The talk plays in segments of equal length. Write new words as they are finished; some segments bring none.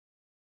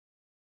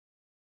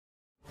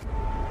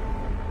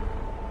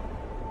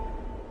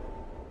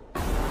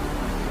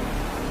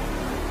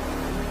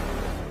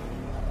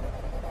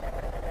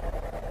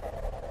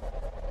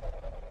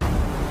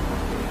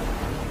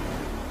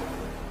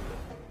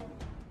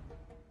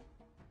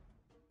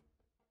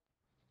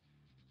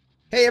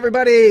Hey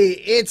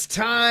everybody, it's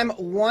time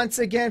once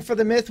again for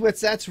the MythWits.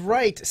 That's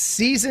right,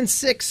 Season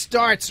 6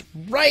 starts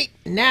right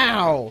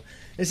now.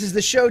 This is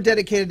the show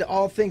dedicated to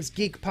all things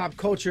geek pop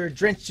culture,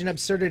 drenched in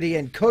absurdity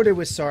and coated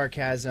with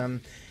sarcasm.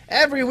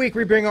 Every week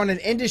we bring on an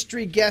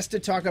industry guest to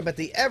talk about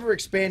the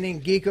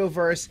ever-expanding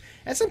geekoverse,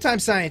 and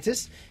sometimes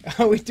scientists.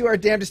 We do our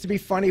damnedest to be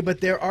funny,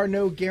 but there are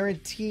no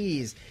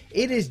guarantees.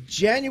 It is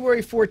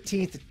January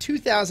 14th,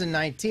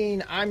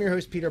 2019. I'm your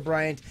host, Peter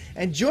Bryant,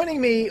 and joining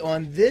me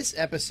on this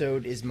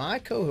episode is my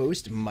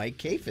co-host, Mike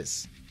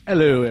Kafis.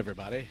 Hello,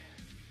 everybody.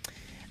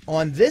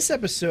 On this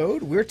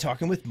episode, we're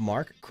talking with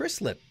Mark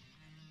Crislip.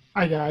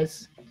 Hi,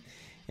 guys.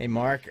 Hey,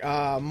 Mark.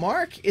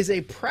 Mark is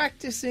a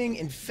practicing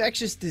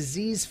infectious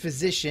disease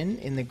physician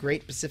in the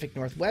Great Pacific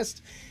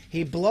Northwest.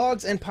 He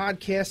blogs and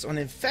podcasts on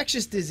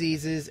infectious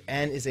diseases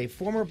and is a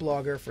former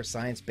blogger for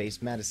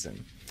science-based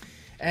medicine.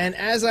 And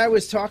as I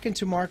was talking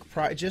to Mark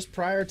just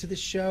prior to the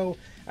show,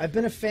 I've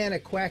been a fan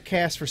of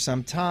Quackcast for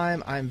some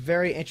time. I'm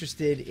very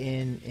interested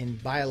in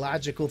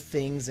biological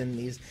things and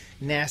these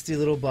nasty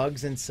little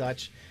bugs and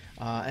such.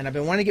 And I've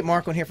been wanting to get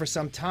Mark on here for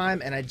some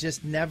time, and I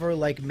just never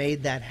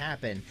made that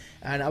happen.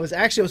 And I was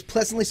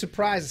pleasantly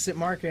surprised. I sent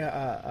Mark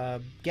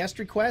a guest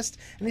request,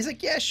 and he's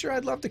like, "Yeah, sure,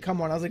 I'd love to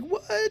come on." I was like,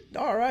 "What?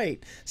 All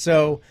right."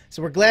 So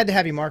we're glad to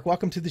have you, Mark.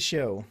 Welcome to the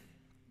show.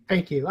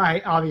 Thank you.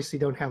 I obviously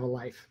don't have a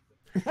life.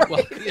 Right.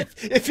 Well,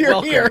 if you're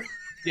welcome. Here.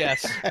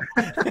 Yes.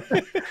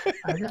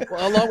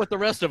 Well, along with the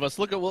rest of us,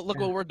 look what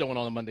we're doing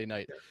on a Monday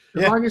night.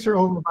 As long as you're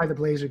over by the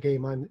Blazer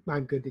game,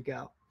 I'm good to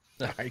go.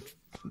 All right,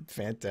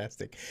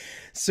 fantastic.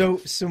 So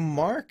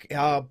Mark,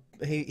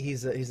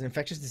 he's an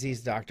infectious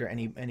disease doctor, and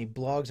he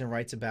blogs and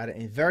writes about it,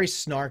 and he's very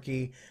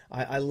snarky.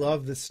 I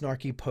love the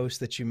snarky posts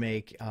that you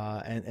make,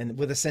 and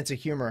with a sense of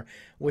humor,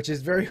 which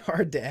is very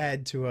hard to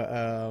add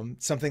to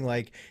something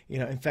like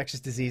infectious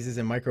diseases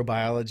and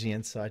microbiology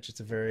and such.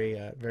 It's a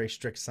very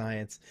strict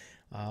science,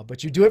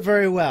 but you do it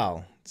very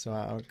well.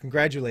 So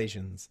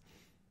congratulations.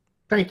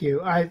 Thank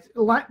you.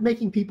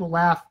 Making people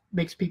laugh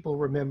makes people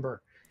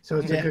remember. So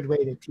it's a good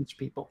way to teach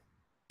people.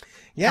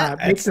 Yeah.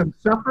 Make them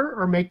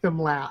suffer or make them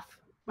laugh.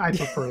 I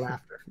prefer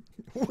laughter.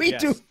 We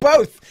do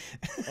both.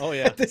 Oh,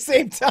 yeah. At the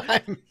same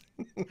time.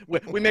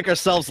 We make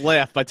ourselves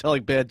laugh by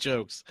telling bad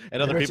jokes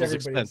at other people's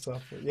expense.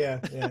 Yeah.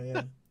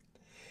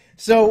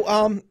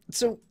 So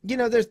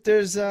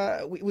there's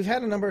we've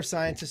had a number of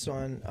scientists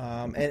on,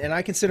 and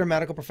I consider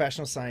medical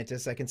professional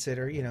scientists. I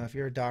consider, if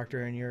you're a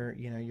doctor and you're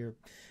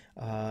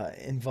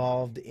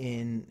involved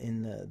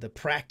in the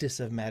practice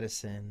of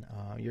medicine,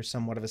 you're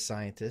somewhat of a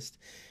scientist.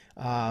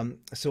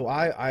 So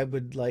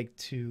I'd like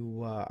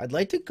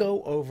to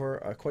go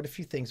over quite a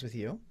few things with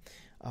you.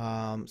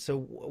 So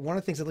one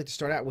of the things I'd like to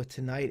start out with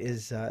tonight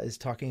is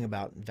talking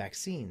about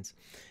vaccines,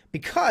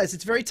 because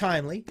it's very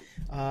timely.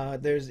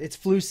 It's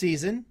flu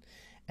season,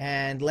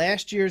 and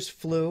last year's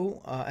flu,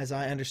 as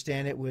I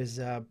understand it, was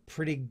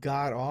pretty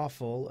god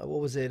awful. What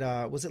was it?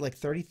 Was it like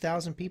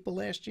 30,000 people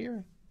last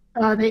year?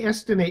 They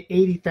estimate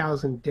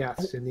 80,000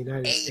 deaths in the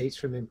United States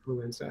from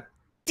influenza.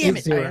 Damn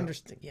it, I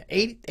understand. Yeah,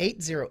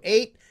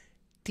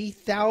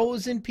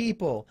 80,000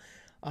 people.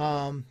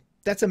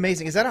 That's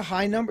amazing. Is that a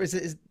high number?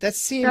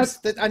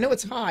 I know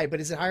it's high, but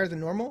is it higher than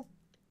normal?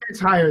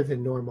 It's higher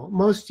than normal.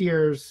 Most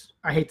years,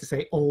 I hate to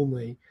say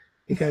only,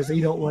 because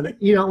you don't want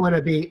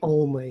to be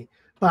only,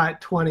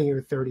 but 20 or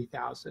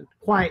 30,000.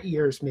 Quiet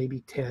years, maybe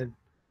 10.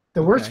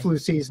 The worst flu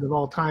season of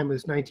all time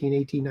was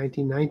 1918,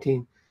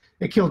 1919.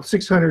 It killed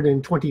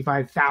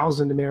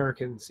 625,000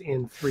 Americans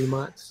in 3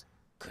 months.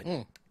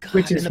 God,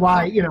 which is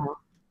why,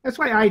 that's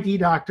why ID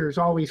doctors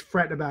always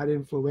fret about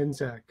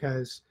influenza,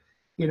 because,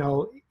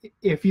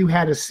 if you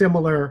had a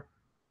similar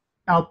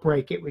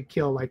outbreak, it would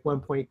kill like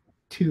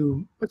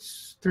 1.2,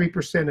 what's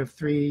 3% of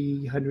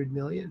 300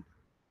 million?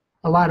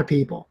 A lot of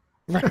people.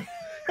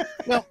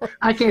 Well,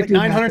 I can't do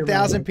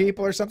 900,000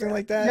 people or something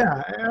like that.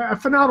 Yeah, a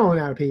phenomenal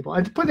amount of people.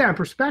 And to put that in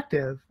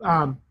perspective,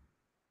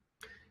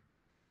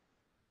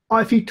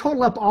 if you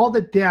total up all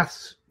the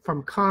deaths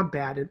from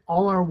combat and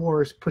all our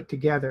wars put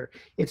together,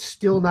 it's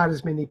still not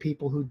as many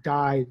people who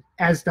died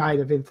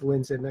of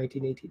influenza in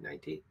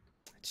 1918-19.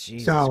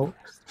 So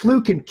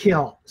flu can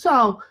kill.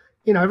 So,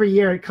 every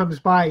year it comes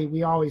by,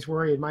 we always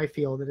worry in my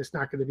field that it's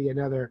not going to be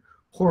another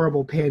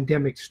horrible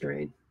pandemic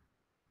strain.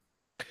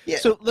 Yeah.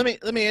 So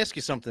let me ask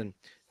you something.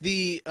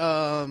 The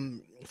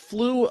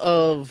flu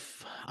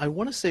of, I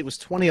want to say it was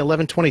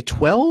 2011,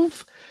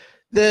 2012,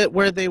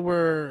 where they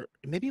were,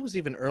 maybe it was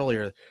even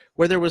earlier,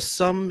 where there was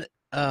some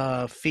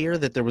fear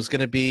that there was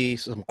going to be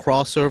some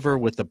crossover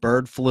with the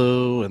bird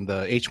flu and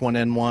the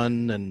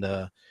H1N1 and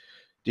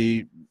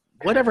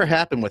whatever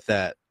happened with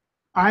that?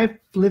 I've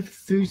lived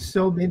through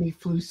so many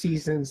flu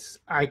seasons,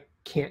 I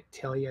can't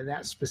tell you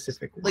that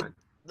specific one.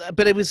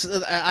 But it was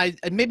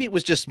maybe it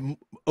was just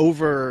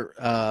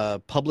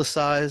over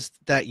publicized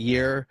that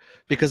year,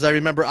 because I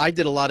remember I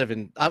did a lot of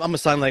I'm a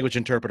sign language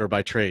interpreter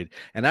by trade,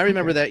 and I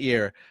remember that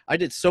year I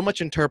did so much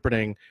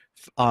interpreting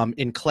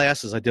in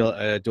classes. I do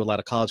a lot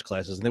of college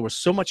classes, and there was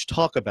so much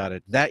talk about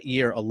it that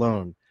year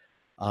alone.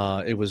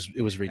 It was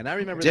ridiculous. And I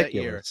remember that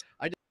year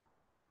I did.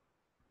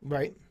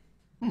 Right.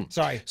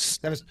 Sorry,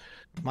 that was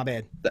my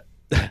bad.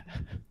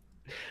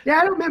 Yeah,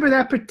 I don't remember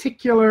that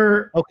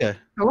particular. Okay.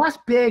 The last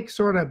big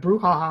sort of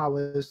brouhaha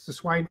was the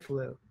swine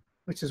flu,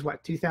 which is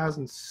what,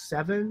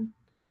 2007.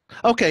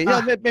 Okay,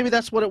 yeah, maybe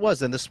that's what it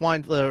was. And the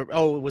swine. It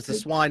was the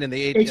swine and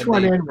the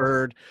H1N1.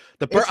 bird.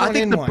 The bird. I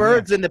think the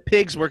birds and the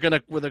pigs were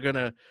gonna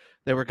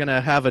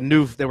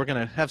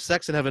have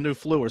sex and have a new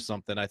flu or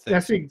something. I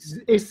think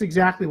it's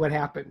exactly what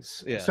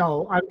happens. Yeah.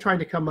 So I'm trying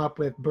to come up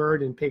with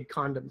bird and pig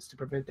condoms to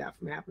prevent that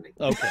from happening.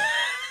 Okay.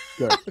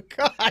 Oh,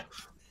 God.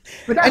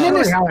 But that's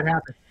really how it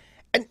happened.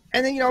 And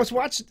then I was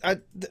watching. I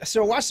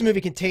watched the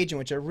movie Contagion,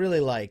 which I really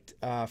liked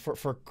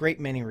for a great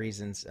many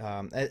reasons.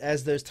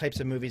 As those types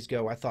of movies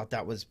go, I thought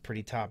that was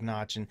pretty top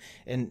notch.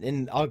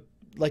 And I'll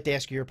like to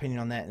ask your opinion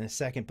on that in a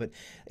second. But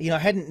I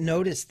hadn't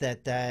noticed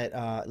that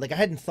I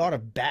hadn't thought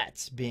of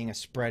bats being a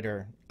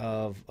spreader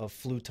of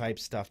flu type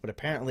stuff. But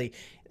apparently,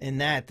 in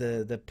that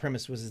the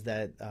premise was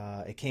that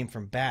it came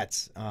from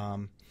bats.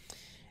 And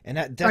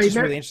that's just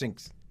really interesting.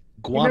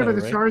 Guano,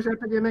 remember the SARS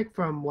epidemic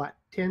from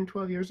 10,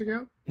 12 years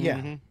ago? Yeah.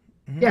 Mm-hmm.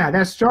 Yeah,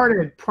 that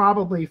started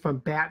probably from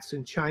bats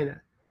in China.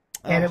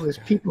 And it was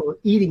people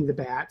eating the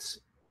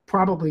bats,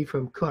 probably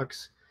from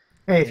cooks.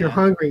 Hey, if you're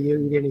hungry,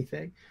 you eat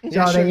anything.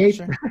 So they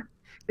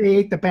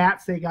ate the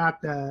bats. They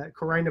got the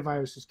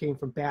coronaviruses came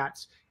from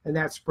bats, and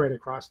that spread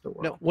across the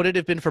world. Now, would it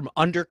have been from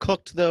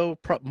undercooked, though,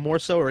 more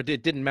so, or it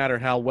didn't matter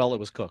how well it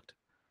was cooked?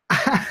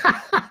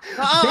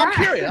 I'm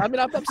curious. I mean,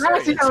 I'm serious. I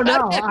actually don't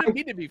know. I didn't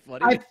mean to be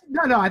funny.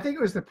 No, I think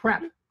it was the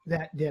prep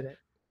that did it.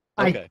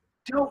 Okay. I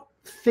don't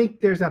think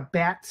there's a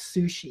bat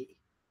sushi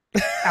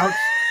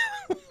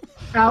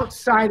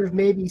outside of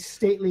maybe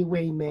Stately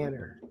Wayne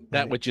Manor.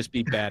 That would just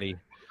be batty.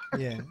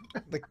 Yeah,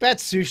 like bat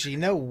sushi,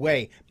 no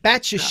way.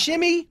 Bat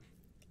sashimi,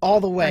 all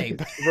the way.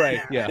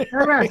 Right? Yeah.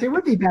 Right. It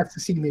would be bat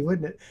sashimi,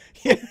 wouldn't it?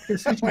 Yeah.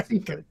 Sushi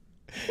seafood.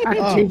 I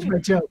had to change my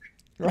joke.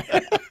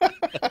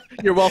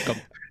 You're welcome.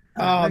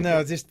 Oh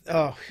no,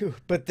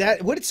 but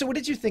that. What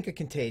did you think of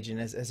Contagion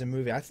as a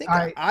movie?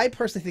 I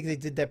personally think they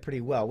did that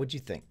pretty well. What'd you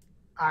think?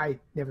 I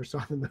never saw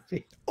the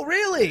movie. Oh,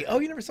 really? Oh,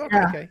 you never saw it?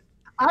 Yeah. Okay.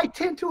 I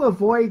tend to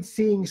avoid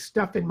seeing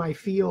stuff in my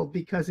field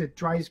because it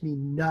drives me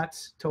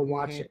nuts to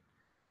watch it.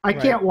 I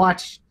can't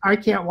watch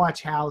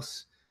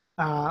House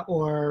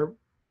or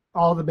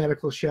all the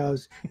medical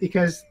shows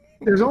because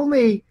there's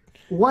only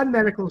one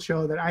medical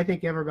show that I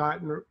think ever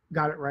got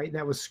it right, and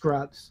that was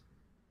Scrubs.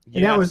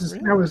 And that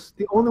was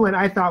the only one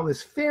I thought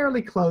was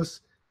fairly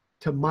close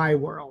to my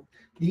world.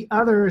 The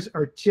others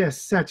are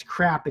just such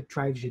crap; it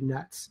drives you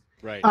nuts.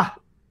 Right.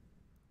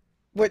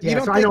 What you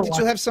don't think that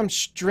you'll have some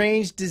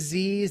strange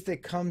disease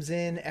that comes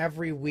in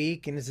every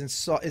week and is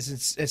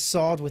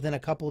solved within a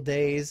couple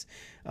days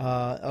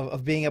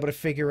of being able to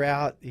figure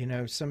out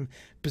some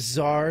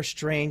bizarre,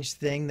 strange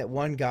thing that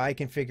one guy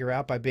can figure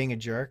out by being a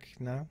jerk?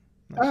 No.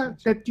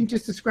 That you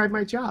just described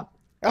my job.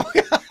 Oh.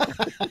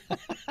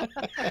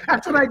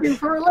 That's what I do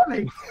for a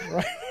living.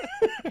 Right.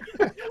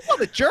 Well,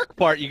 the jerk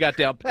part you got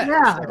down pat.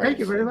 Yeah, thank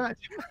you very much.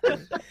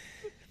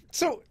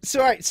 So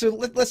all right. So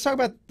let's talk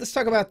about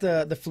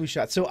the flu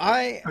shot. So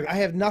I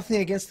have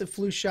nothing against the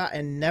flu shot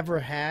and never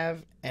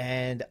have,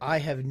 and I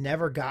have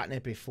never gotten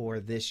it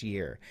before this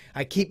year.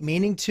 I keep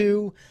meaning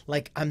to,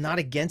 I'm not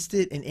against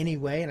it in any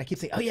way, and I keep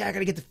thinking, oh yeah, I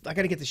gotta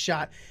get the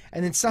shot.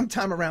 And then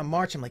sometime around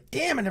March, I'm like,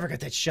 damn, I never got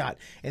that shot.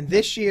 And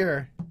this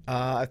year,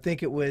 I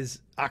think it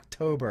was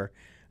October,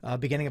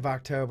 beginning of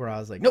October, I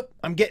was like, nope,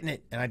 I'm getting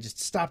it, and I just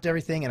stopped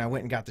everything and I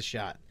went and got the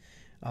shot.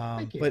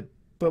 Thank you.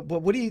 But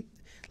what do you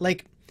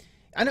like?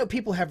 I know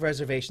people have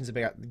reservations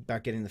about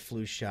getting the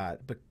flu shot,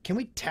 but can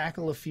we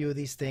tackle a few of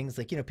these things?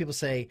 People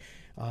say,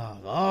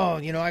 I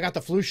got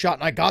the flu shot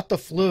and I got the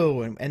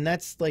flu, and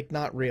that's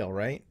not real,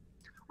 right?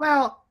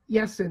 Well,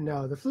 yes and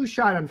no. The flu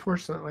shot,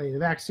 unfortunately, the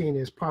vaccine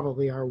is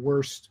probably our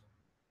worst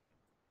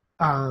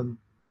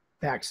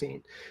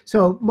vaccine.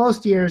 So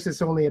most years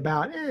it's only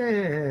about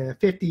 50,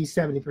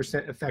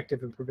 70%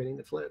 effective in preventing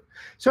the flu.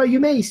 So you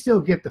may still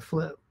get the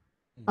flu.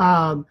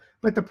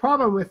 But the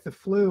problem with the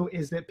flu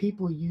is that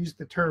people use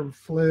the term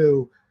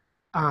flu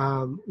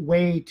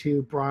way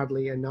too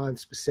broadly and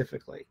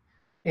non-specifically.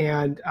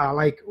 And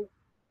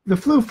the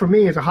flu for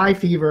me is a high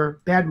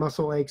fever, bad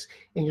muscle aches,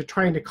 and you're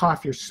trying to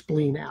cough your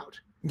spleen out.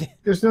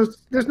 There's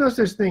no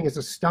such thing as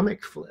a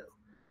stomach flu.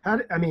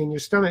 Your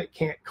stomach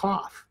can't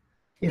cough.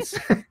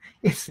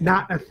 It's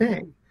not a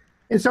thing.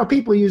 And so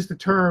people use the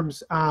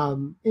terms,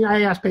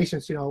 I ask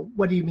patients,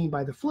 what do you mean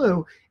by the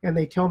flu? And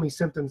they tell me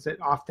symptoms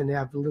that often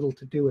have little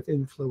to do with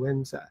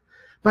influenza.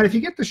 But if you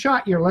get the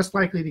shot, you're less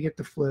likely to get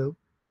the flu.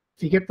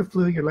 If you get the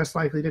flu, you're less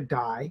likely to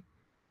die.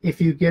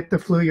 If you get the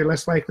flu, you're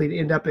less likely to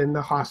end up in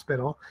the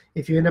hospital.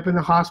 If you end up in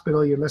the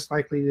hospital, you're less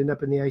likely to end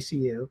up in the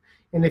ICU.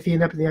 And if you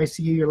end up in the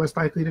ICU, you're less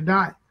likely to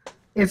die.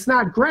 It's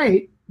not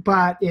great,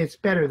 but it's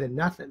better than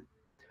nothing.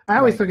 I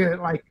always look at it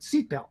like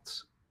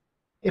seatbelts.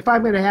 If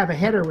I'm going to have a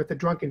header with a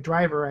drunken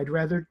driver, I'd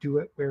rather do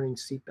it wearing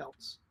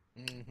seatbelts.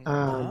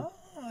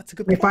 That's a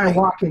good point. If I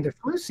walk into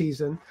flu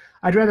season,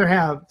 I'd rather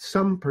have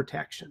some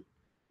protection.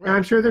 And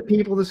I'm sure there are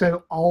people that say,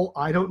 "Oh,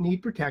 I don't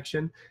need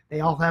protection." They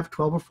all have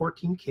 12 or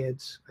 14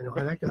 kids. I know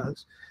how that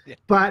goes. Yeah.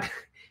 But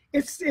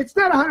it's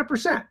not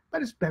 100%,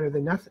 but it's better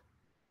than nothing.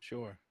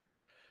 Sure.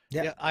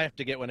 Yeah, I have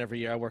to get one every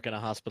year. I work in a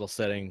hospital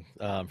setting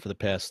for the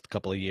past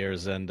couple of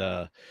years, and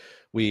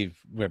we're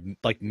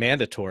like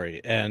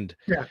mandatory. And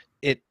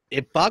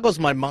it boggles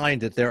my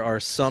mind that there are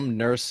some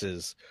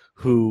nurses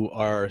who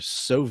are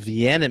so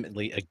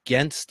vehemently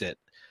against it.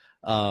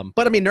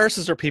 But I mean,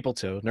 nurses are people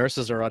too.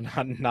 Nurses are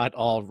not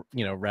all,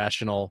 you know,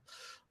 rational,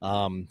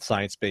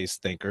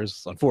 science-based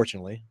thinkers,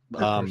 unfortunately.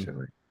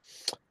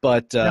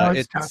 But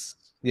it's tough.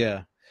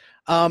 Yeah.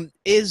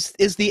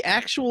 Is the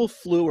actual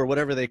flu, or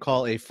whatever they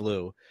call a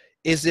flu,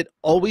 is it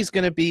always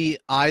going to be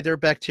either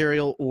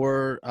bacterial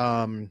or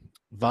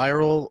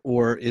viral,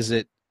 or is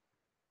it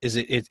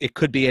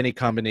could be any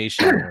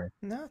combination?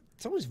 No,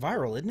 it's always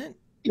viral, isn't it?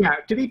 Yeah,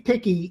 to be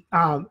picky,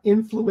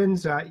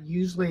 influenza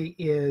usually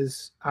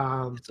is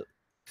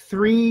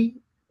 3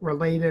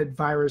 related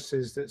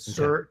viruses that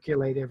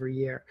circulate every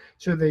year.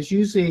 So there's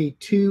usually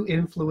 2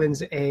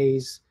 influenza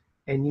A's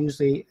and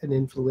usually an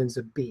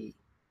influenza B.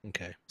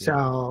 Okay.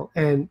 So,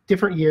 and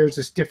different years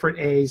there's different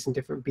A's and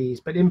different B's,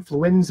 but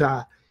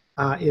influenza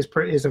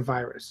is a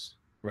virus.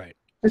 Right.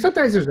 And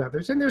sometimes there's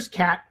others, and there's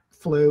cat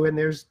flu, and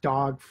there's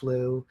dog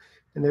flu,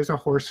 and there's a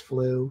horse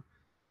flu,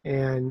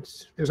 and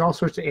there's all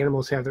sorts of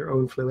animals have their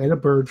own flu, and a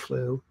bird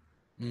flu,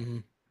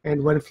 and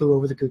one flew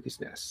over the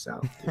cuckoo's nest.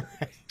 So,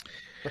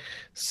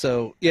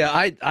 so yeah,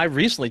 I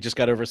recently just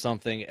got over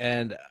something,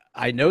 and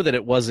I know that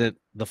it wasn't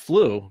the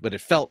flu, but I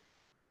felt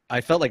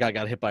like I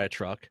got hit by a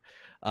truck.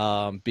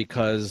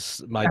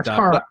 Because my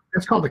doctor,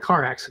 that's called a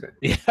car accident.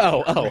 Yeah.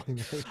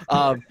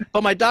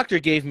 But my doctor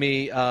gave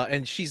me,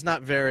 and she's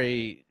not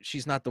the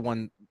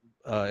one,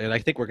 and I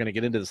think we're going to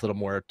get into this a little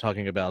more,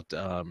 talking about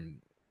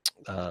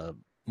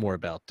more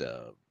about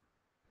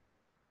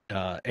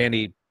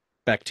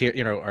antibacterial,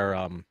 you know,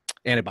 or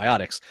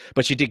antibiotics.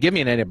 But she did give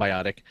me an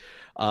antibiotic,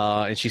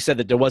 and she said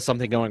that there was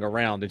something going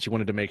around, and she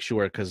wanted to make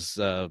sure, because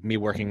me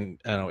working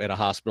at a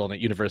hospital and at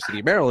University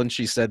of Maryland,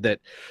 she said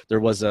that there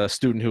was a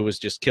student who was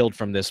just killed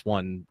from this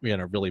one, you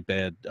know, really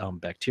bad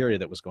bacteria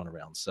that was going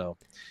around. So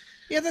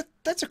yeah,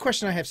 that's a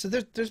question I have. So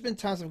there's been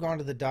times I've gone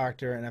to the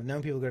doctor, and I've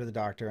known people go to the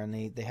doctor, and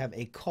they have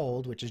a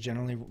cold, which is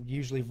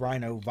usually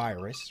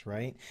rhinovirus,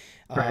 right?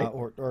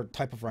 Or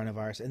type of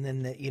rhinovirus, and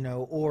then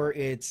or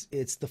it's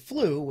the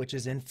flu, which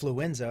is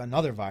influenza,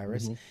 another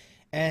virus.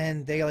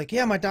 And they're like,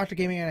 yeah, my doctor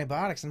gave me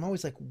antibiotics. And I'm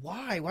always like,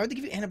 why? Why would they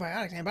give you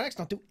antibiotics? Antibiotics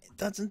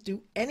doesn't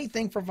do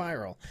anything for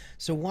viral.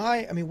 So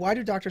why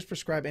do doctors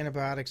prescribe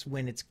antibiotics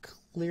when it's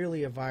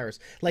clearly a virus?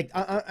 Like,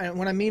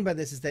 what I mean by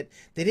this is that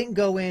they didn't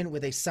go in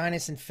with a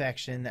sinus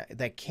infection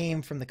that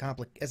came from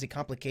as a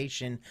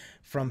complication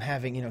from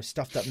having,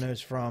 stuffed up nose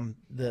from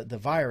the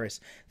virus.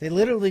 They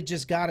literally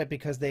just got it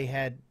because they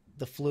had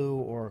the flu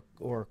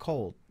or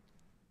cold.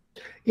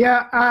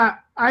 Yeah,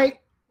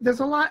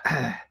 there's a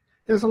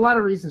lot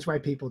of reasons why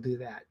people do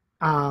that.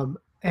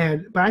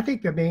 But I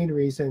think the main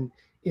reason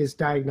is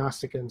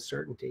diagnostic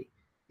uncertainty.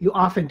 You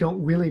often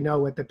don't really know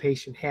what the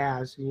patient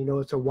has, and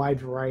it's a wide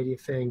variety of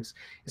things.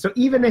 So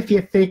even if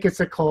you think it's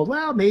a cold,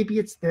 well, maybe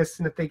it's this,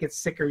 and if they get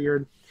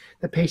sicker,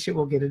 the patient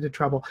will get into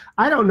trouble.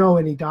 I don't know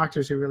any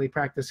doctors who really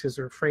practice because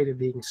they're afraid of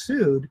being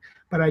sued,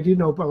 but I do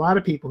know a lot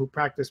of people who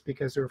practice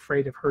because they're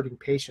afraid of hurting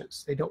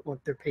patients. They don't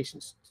want their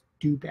patients to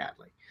do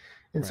badly.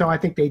 And so I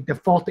think they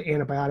default to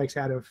antibiotics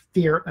out of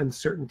fear,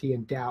 uncertainty,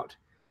 and doubt,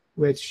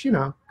 which,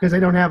 because they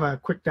don't have a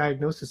quick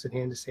diagnosis at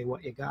hand to say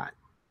what you got.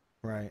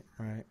 Right.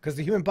 Because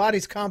the human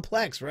body's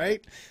complex,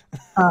 right?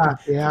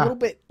 Yeah. A little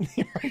bit.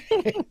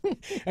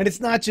 And it's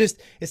not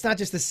just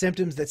the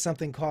symptoms that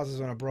something causes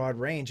on a broad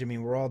range. I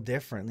mean, we're all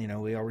different.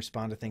 We all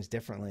respond to things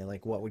differently.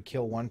 Like what would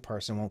kill one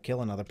person won't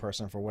kill another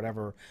person for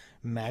whatever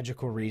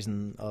magical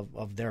reason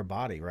of their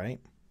body,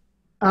 right?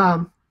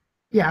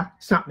 Yeah,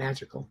 it's not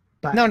magical.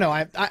 But no,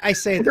 I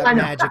say that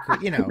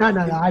magically, No,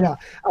 I know.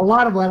 A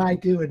lot of what I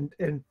do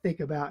and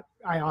think about,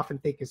 I often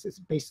think is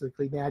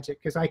basically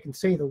magic, because I can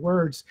say the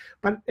words,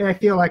 but I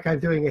feel like I'm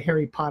doing a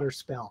Harry Potter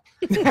spell.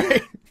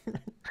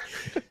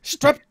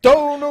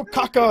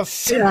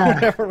 Streptococcus.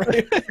 Yeah.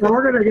 Right? So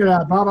we're going to get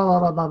a blah, blah,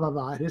 blah, blah, blah,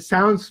 blah. It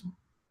sounds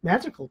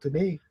magical to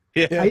me.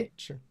 Yeah,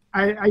 sure.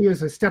 I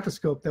use a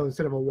stethoscope, though,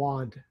 instead of a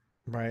wand.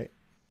 Right.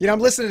 I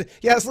was listening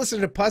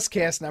to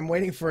Pusscast, and I'm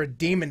waiting for a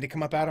demon to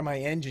come up out of my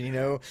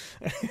engine,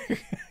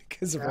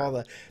 because of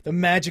all the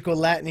magical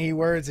Latin-y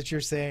words that you're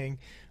saying.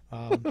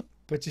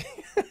 But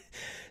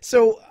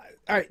so,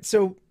 all right,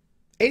 so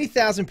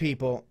 80,000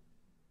 people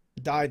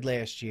died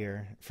last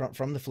year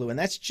from the flu, and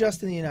that's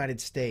just in the United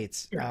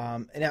States. Yeah.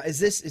 Now, is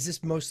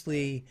this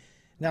mostly?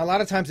 Now, a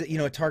lot of times,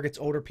 it targets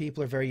older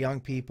people or very young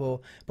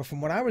people, but from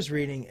what I was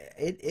reading,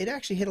 it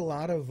actually hit a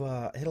lot of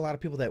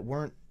people that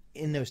weren't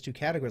in those two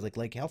categories,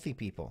 like healthy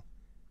people.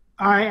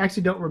 I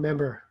actually don't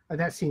remember.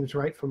 That seems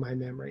right from my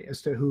memory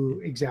as to who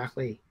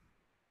exactly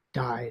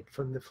died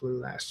from the flu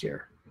last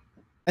year.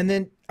 And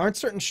then aren't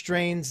certain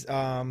strains,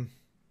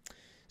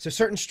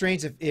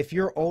 if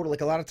you're older,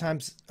 like a lot of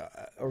times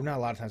or not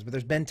a lot of times, but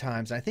there's been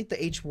times. I think the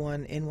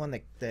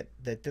H1N1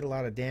 that did a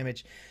lot of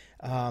damage.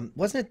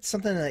 Wasn't it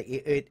something that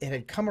it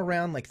had come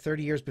around like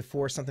 30 years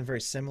before, something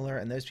very similar,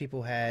 and those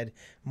people had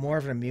more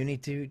of an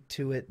immunity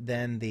to it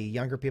than the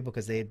younger people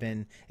because they had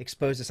been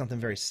exposed to something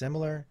very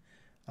similar?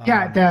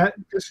 Yeah, the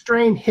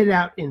strain hit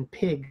out in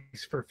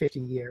pigs for 50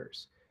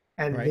 years,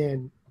 and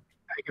then,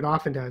 like it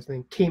often does,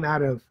 then came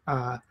out of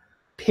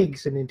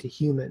pigs and into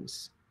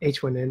humans,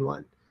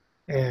 H1N1.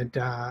 And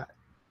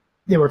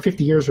there were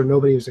 50 years where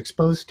nobody was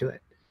exposed to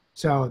it.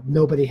 So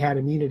nobody had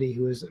immunity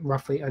who was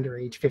roughly under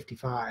age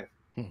 55.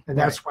 And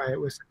that's why it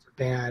was such a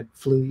bad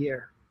flu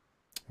year.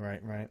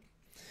 Right.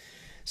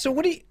 So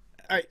what do you?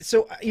 All right,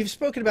 so you've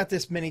spoken about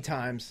this many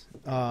times,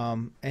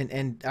 and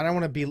I don't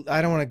want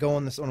to go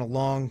on this on a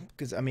long,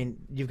 because I mean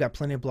you've got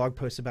plenty of blog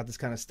posts about this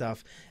kind of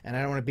stuff, and I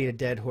don't want to beat a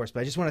dead horse,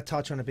 but I just want to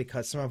touch on it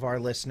because some of our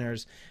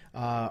listeners,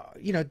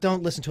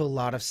 don't listen to a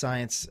lot of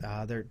science.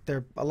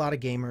 They're a lot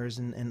of gamers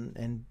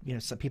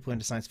and some people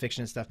into science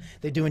fiction and stuff.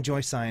 They do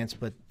enjoy science,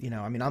 but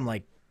I mean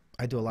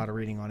I do a lot of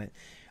reading on it,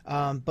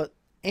 but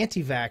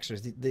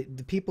anti-vaxxers,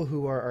 the people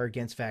who are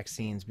against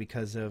vaccines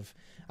because of,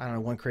 I don't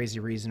know, one crazy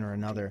reason or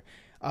another.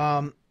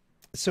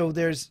 So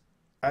there's,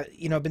 I've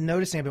been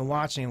noticing, I've been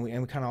watching,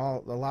 and we kind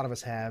of a lot of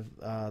us have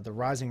the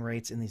rising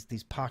rates in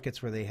these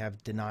pockets where they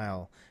have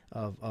denial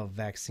of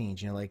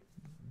vaccines. Like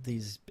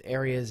these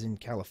areas in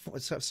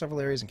California, several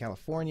areas in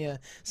California,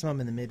 some of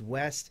them in the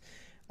Midwest.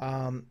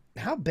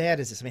 How bad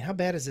is this? I mean, how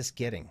bad is this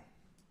getting?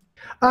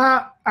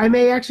 I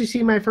may actually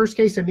see my first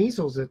case of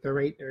measles at the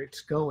rate that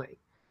it's going.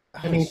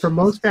 I mean, for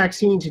most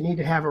vaccines, you need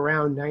to have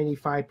around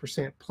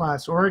 95%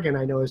 plus. Oregon,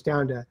 I know, is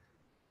down to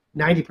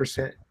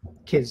 90%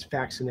 kids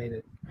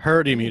vaccinated.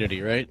 Herd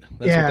immunity, right?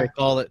 That's what they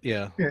call it.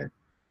 Yeah.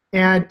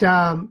 And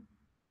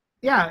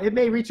it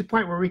may reach a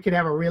point where we could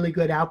have a really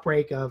good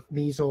outbreak of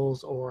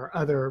measles or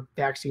other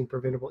vaccine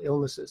preventable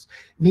illnesses.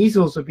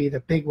 Measles would be the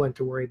big one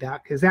to worry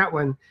about because that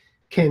one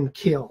can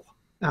kill.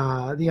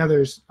 The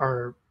others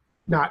are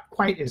not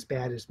quite as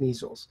bad as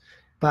measles,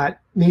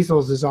 but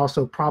measles is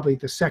also probably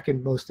the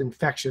second most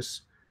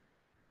infectious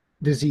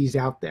disease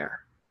out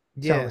there.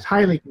 So it's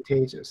highly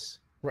contagious.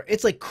 Right.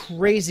 It's like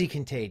crazy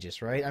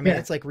contagious, right? I mean,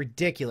 it's like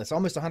ridiculous.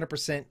 Almost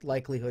 100%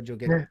 likelihood you'll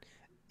get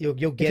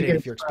you'll get it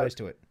if you're exposed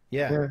to it.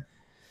 Yeah.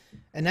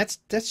 And that's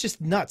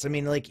just nuts. I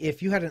mean, like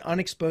if you had an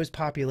unexposed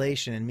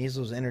population and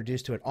measles was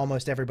introduced to it,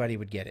 almost everybody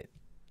would get it.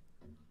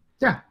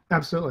 Yeah,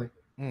 absolutely.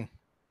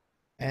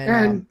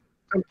 And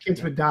some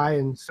kids would die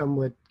and some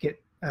would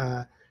get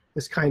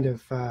this kind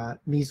of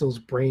measles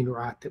brain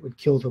rot that would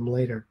kill them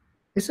later.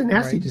 It's a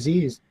nasty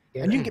disease.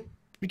 And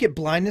you get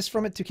blindness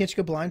from it too. Can't you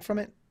go blind from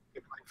it?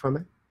 Get blind from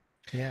it.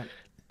 Yeah.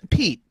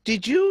 Pete, do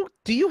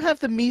you have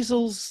the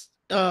measles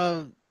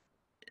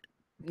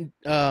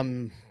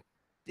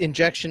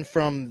injection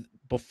from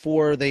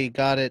before they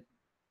got it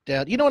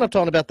down? You know what I'm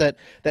talking about? That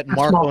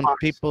mark on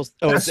people's.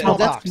 Oh, that's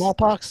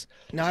smallpox.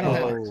 No, I don't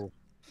have it.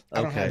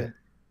 I don't have it.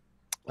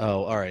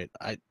 Oh, all right.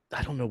 I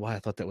don't know why I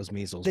thought that was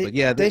measles, but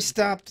they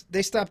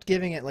stopped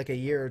giving it like a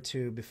year or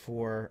two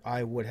before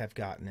I would have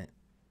gotten it.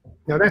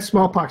 No, that's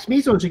smallpox.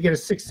 Measles, you get a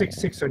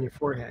 666 on your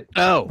forehead.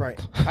 Oh, right.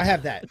 I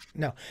have that.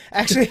 No,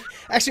 actually,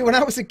 when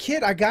I was a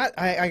kid, I got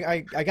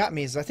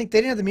measles. I think they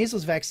didn't have the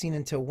measles vaccine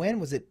until when?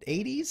 Was it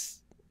 80s?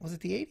 Was it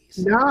the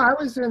 80s? No, it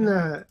was in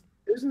the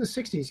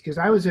 60s because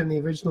I was in the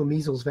original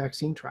measles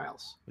vaccine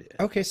trials.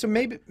 Okay, so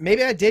maybe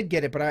I did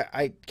get it, but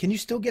I can you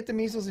still get the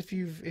measles if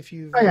you've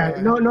Oh yeah,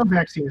 no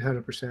vaccine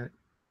 100%.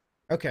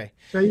 Okay.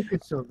 So you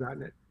could still have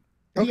gotten it.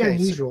 Okay,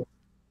 unusual.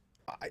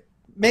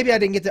 Maybe I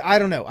didn't get I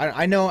don't know.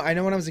 I know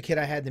when I was a kid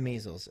I had the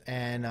measles.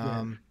 And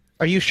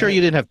are you sure you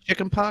didn't have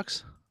chicken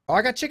pox? Oh,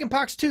 I got chicken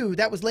pox too.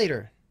 That was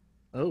later.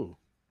 Oh.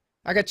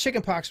 I got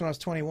chicken pox when I was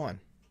 21.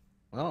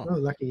 Oh,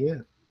 lucky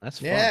you. That's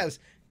fun. Yeah, it was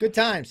good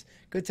times.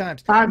 Good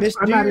times. I'm not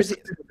interested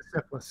in the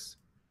syphilis.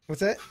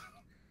 What's that?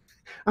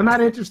 I'm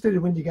not interested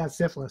in when you got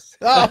syphilis.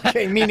 Oh,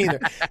 okay, me neither.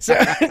 So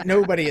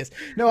nobody is.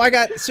 No, I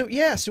got when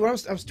I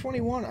was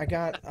 21, I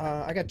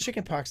got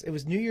chicken pox. It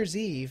was New Year's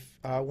Eve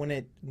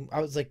New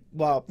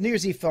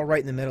Year's Eve fell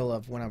right in the middle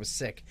of when I was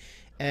sick.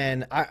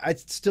 And I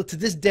still to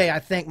this day I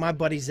thank my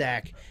buddy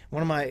Zach,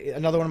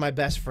 another one of my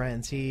best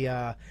friends.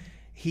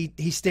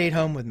 He stayed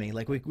home with me.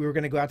 Like we were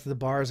going to go out to the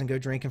bars and go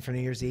drinking for New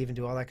Year's Eve and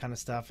do all that kind of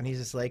stuff. And he's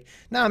just like,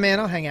 "No, man,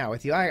 I'll hang out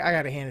with you." I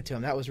got to hand it to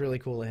him. That was really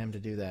cool of him to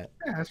do that.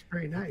 Yeah, that's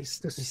very nice.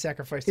 He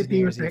sacrificed his New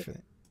Year's Eve for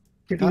that.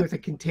 To be with a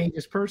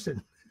contagious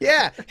person.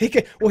 Yeah, he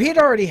could. Well, he'd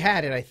already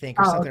had it, I think,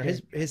 or something.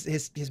 Okay.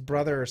 His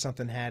brother or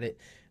something had it.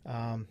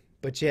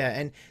 But yeah,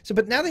 and so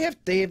but now they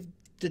have did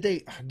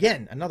they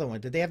again another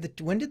one? Did they have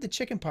when did the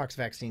chickenpox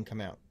vaccine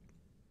come out?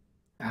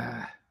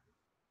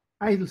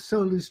 I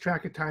so lose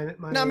track of time at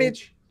my age. I mean,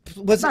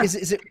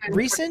 is it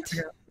recent?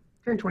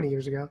 10, 20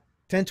 years ago.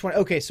 10, 20.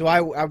 Okay, so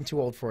I'm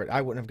too old for it.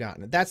 I wouldn't have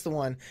gotten it. That's the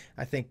one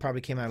I think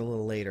probably came out a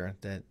little later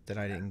that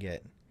I didn't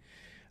get.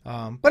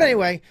 But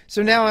anyway,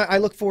 so now I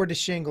look forward to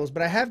shingles,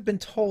 but I have been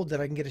told that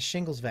I can get a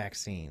shingles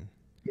vaccine.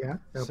 Yeah,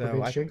 that'll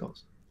prevent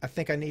shingles. I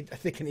think I need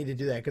to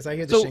do that because I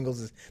hear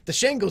the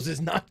shingles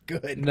is not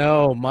good.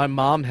 No, my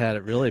mom had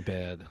it really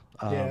bad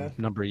a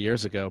number of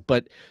years ago.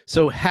 But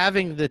so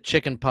having the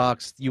chicken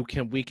pox,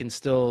 we can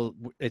still.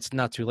 It's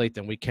not too late.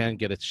 Then we can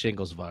get a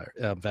shingles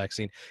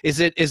vaccine. Is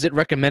it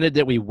recommended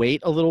that we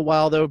wait a little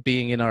while though,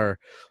 being in our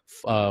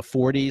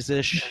 40s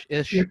ish?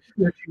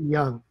 You're too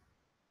young.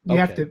 You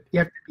have to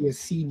be a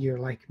senior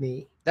like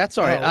me. That's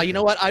all right. You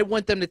know what? I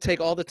want them to take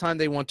all the time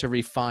they want to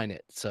refine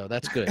it. So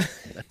that's good.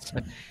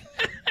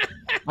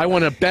 I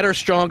want a better,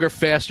 stronger,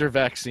 faster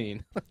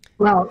vaccine.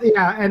 Well,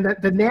 yeah, and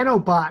the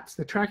nanobots,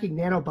 the tracking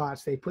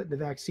nanobots they put in the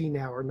vaccine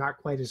now are not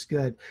quite as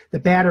good. The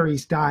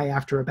batteries die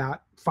after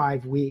about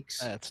 5 weeks.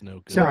 That's no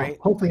good. So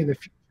hopefully in the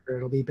future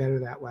it'll be better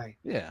that way.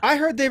 Yeah. I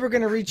heard they were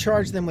going to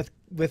recharge them with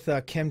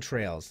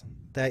chemtrails,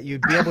 that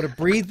you'd be able to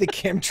breathe the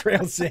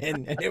chemtrails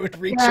in and it would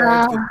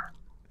recharge them.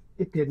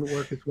 It didn't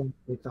work as well as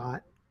they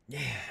thought. Yeah.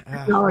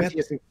 Technology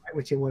isn't quite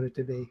what you want it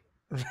to be.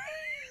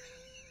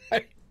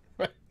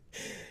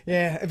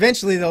 Yeah,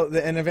 eventually they'll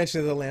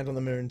land on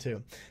the moon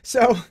too.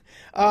 So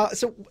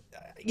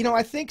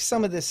I think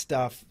some of this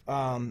stuff,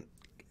 I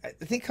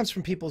think comes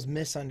from people's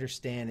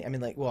misunderstanding. I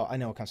mean, I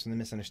know it comes from the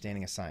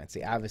misunderstanding of science.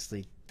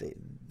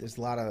 There's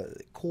a lot of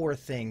core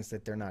things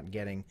that they're not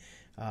getting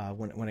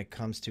when it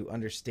comes to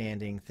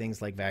understanding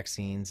things like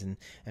vaccines and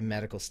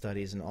medical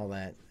studies and all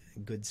that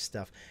good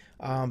stuff.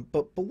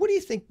 But what do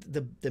you think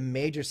the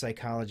major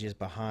psychology is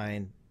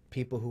behind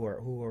people who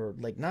are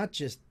like not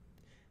just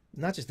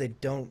they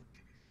don't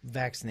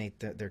vaccinate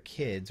their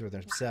kids or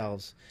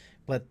themselves,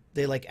 but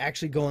they like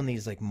actually go on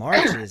these like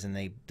marches and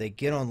they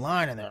get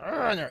online and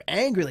they're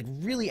angry, like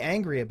really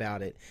angry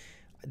about it.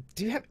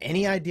 Do you have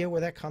any idea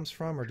where that comes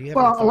from, or do you have?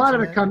 Well, a lot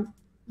of it comes.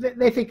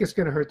 They think it's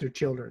going to hurt their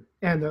children,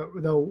 and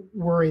they'll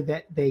worry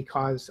that they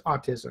cause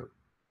autism,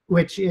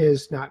 which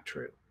is not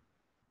true.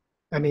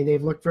 I mean,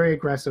 they've looked very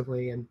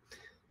aggressively, and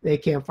they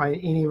can't find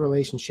any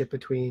relationship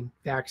between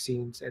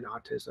vaccines and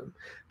autism.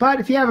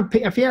 But if you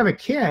have a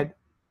kid,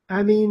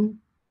 I mean,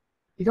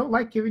 you don't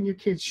like giving your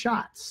kids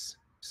shots,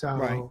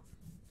 so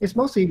it's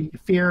mostly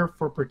fear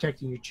for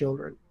protecting your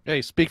children.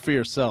 Hey, speak for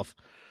yourself.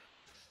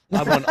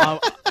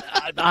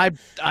 I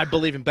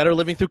believe in better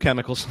living through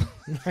chemicals.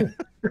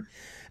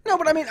 No,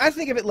 but I mean, I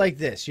think of it like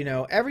this.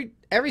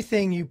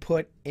 Everything you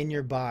put in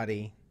your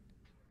body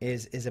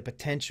is a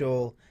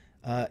potential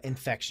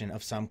infection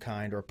of some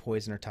kind, or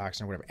poison or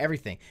toxin or whatever.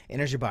 Everything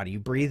enters your body. You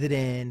breathe it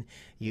in,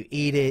 you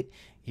eat it,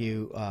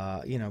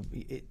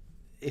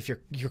 if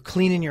you're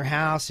cleaning your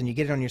house and you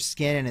get it on your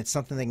skin and it's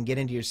something that can get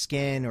into your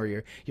skin,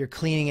 or you're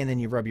cleaning and then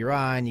you rub your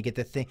eye and you get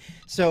the thing.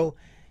 So,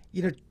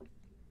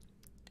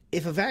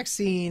 if a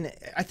vaccine,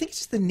 I think it's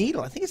just the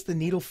needle. I think it's the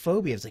needle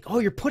phobia. It's like, oh,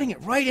 you're putting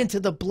it right into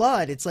the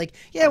blood. It's like,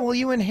 yeah, well,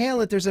 you inhale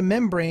it. There's a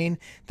membrane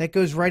that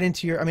goes right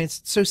into your, I mean,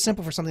 it's so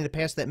simple for something to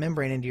pass that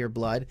membrane into your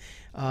blood.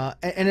 And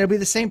it'll be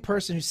the same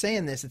person who's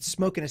saying this, it's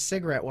smoking a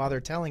cigarette while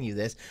they're telling you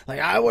this. Like,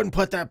 I wouldn't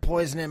put that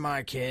poison in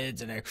my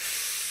kids. And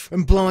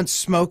blowing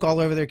smoke all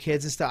over their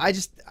kids and stuff. I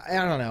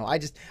don't know.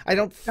 I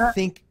don't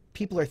think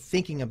people are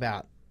thinking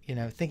about,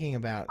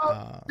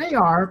 they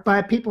are,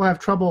 but people have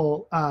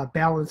trouble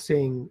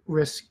balancing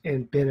risk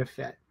and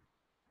benefit.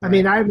 I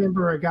mean, I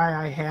remember a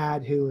guy I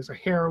had who was a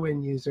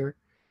heroin user.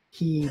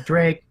 He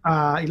drank,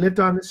 he lived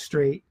on the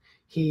street.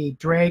 He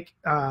drank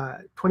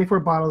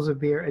 24 bottles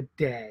of beer a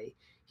day.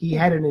 He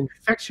had an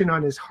infection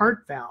on his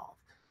heart valve,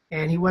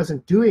 and he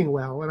wasn't doing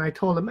well. And I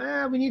told him,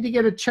 we need to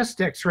get a chest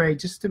x-ray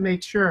just to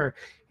make sure.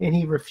 And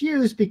he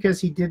refused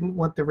because he didn't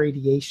want the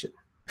radiation.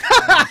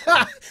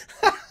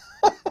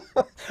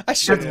 I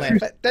shouldn't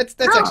laugh. That's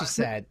actually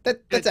sad.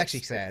 That's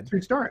actually sad.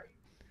 True story.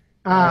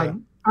 I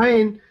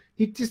mean,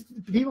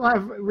 people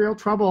have real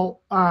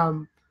trouble.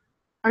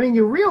 I mean,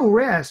 your real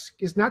risk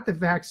is not the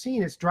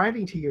vaccine; it's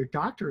driving to your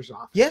doctor's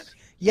office. Yeah.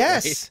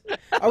 Yes. Right.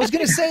 I was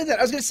going to say that.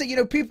 I was going to say,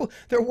 people,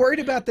 they're worried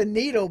about the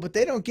needle, but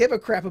they don't give a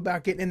crap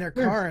about getting in their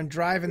car and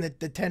driving the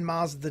 10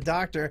 miles to the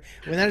doctor,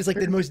 when that is like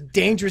the most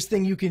dangerous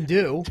thing you can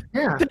do.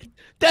 Yeah.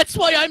 That's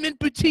why I'm in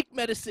boutique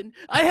medicine.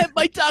 I have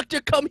my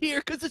doctor come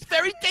here because it's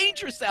very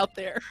dangerous out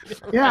there.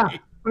 Yeah.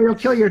 Or you'll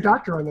kill your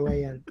doctor on the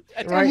way in.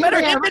 That's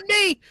better him than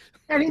me.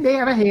 And he may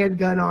have a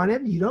handgun on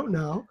him. You don't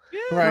know.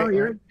 Yeah.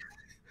 Right.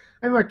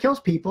 I mean, what kills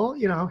people,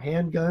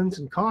 handguns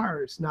and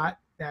cars, not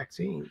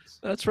vaccines.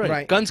 That's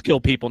right. Guns kill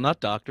people,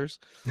 not doctors.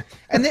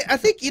 And I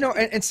think,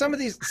 and some of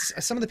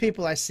the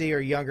people I see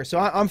are younger. So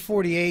I'm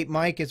 48.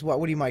 Mike is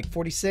what? What are you, Mike?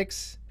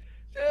 46?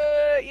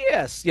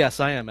 Yes,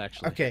 I am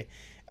actually. Okay.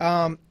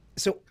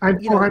 So I'm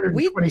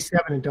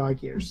 427 in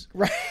dog years.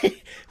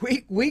 Right.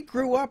 We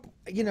grew up,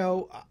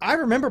 I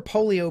remember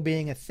polio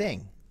being a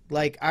thing.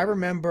 Like, I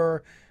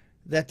remember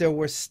that there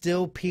were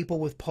still people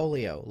with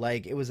polio.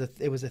 Like, it was a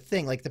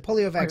thing. Like, the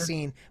polio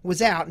vaccine was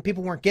out and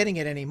people weren't getting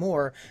it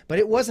anymore, but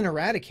it wasn't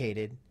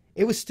eradicated.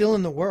 It was still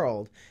in the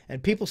world,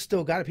 and people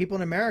still got it. People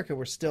in America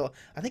were still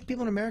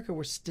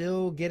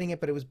getting it,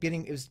 but it was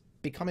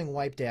becoming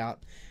wiped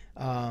out.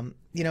 And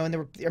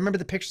I remember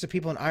the pictures of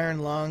people in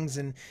iron lungs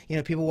and,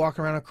 people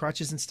walking around on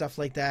crutches and stuff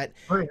like that.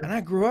 Oh, yeah. And I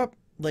grew up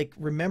like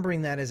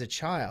remembering that as a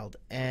child,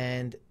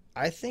 and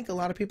I think a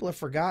lot of people have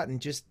forgotten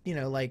just,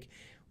 like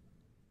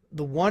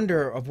the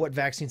wonder of what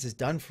vaccines has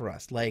done for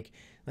us. Like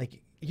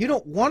you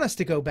don't want us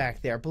to go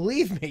back there.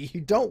 Believe me,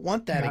 you don't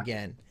want that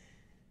again.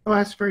 Oh,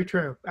 that's very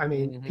true. I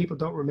mean, people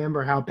don't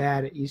remember how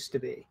bad it used to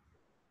be.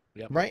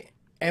 Yep. Right.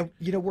 And,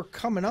 we're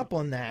coming up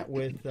on that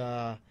with,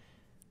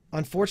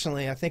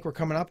 unfortunately, I think we're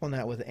coming up on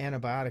that with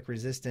antibiotic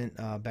resistant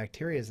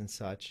bacteria and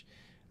such.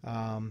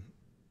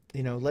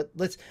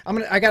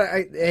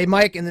 Hey,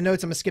 Mike, in the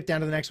notes, I'm going to skip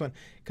down to the next one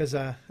because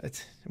I'm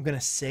going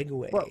to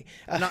segue. Well,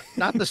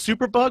 not the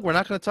superbug? We're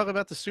not going to talk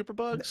about the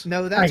superbugs?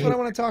 No, that's what I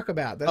want to talk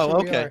about. That's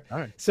what we are. All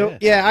right. So,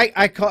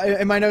 I call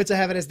in my notes, I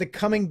have it as the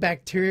coming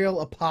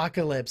bacterial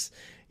apocalypse.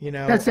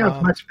 That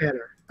sounds much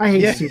better. I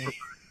hate superbugs.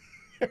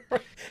 He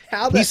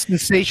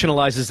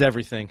sensationalizes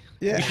everything.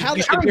 Yeah.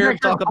 You should hear him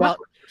talk about.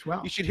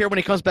 You should hear when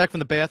he comes back from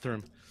the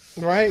bathroom.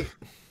 Right.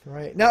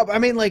 No, I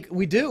mean, like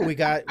we've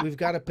got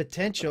a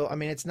potential. I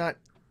mean, it's not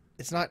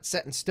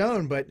set in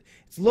stone, but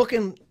it's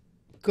looking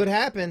could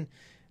happen.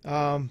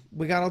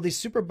 We got all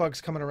these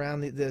superbugs coming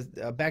around.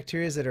 The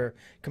bacteria that are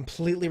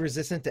completely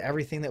resistant to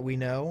everything that we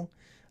know.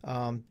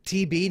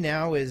 TB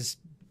now is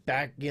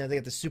back. They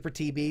got the super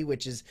TB,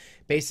 which is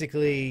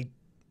basically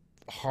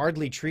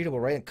hardly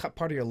treatable, right? And cut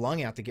part of your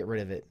lung out to get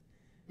rid of it.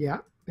 Yeah,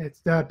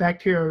 it's the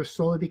bacteria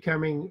slowly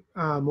becoming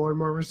more and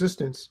more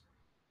resistant.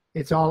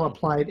 It's all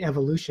applied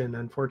evolution,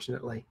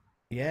 unfortunately.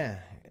 Yeah.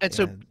 And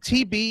so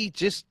TB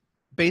just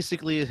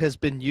basically has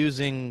been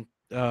using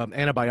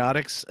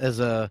antibiotics as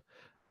a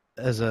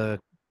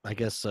I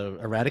guess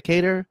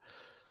eradicator.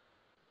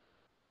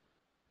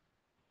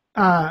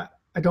 I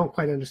don't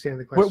quite understand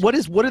the question.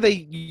 What are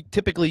they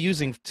typically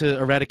using to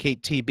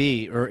eradicate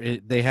TB, or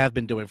they have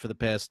been doing for the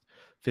past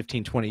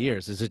 15, 20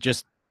 years? Is it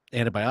just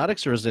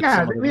antibiotics, or is it?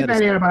 Yeah, we've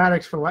had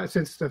antibiotics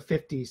since the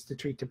 50s to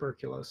treat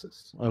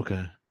tuberculosis.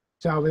 Okay.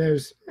 So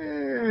there's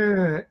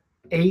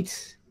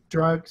 8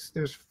 drugs.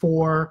 There's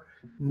 4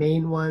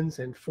 main ones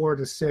and 4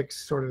 to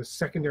 6 sort of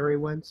secondary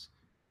ones.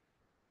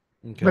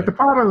 Okay. But the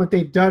problem that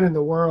they've done in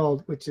the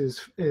world, which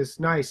is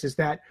nice, is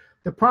that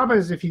the problem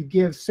is if you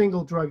give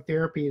single drug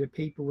therapy to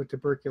people with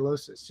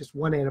tuberculosis, just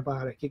one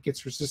antibiotic, it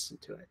gets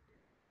resistant to it.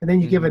 And then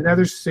you give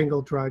another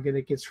single drug and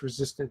it gets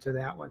resistant to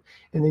that one.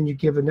 And then you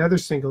give another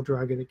single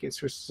drug and it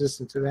gets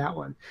resistant to that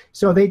one.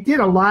 So they did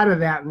a lot of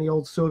that in the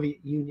old Soviet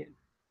Union.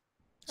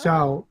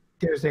 So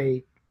there's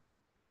is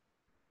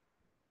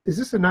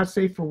this a not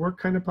safe for work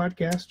kind of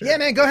podcast? Or? Yeah,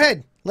 man, go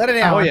ahead. Let it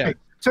out. Oh, yeah.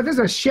 So there's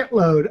a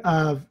shitload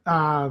of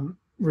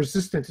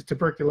resistant to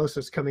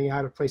tuberculosis coming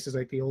out of places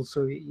like the old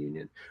Soviet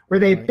Union, where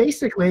they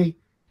basically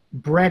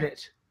bred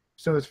it.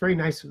 So it's very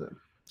nice of them.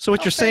 So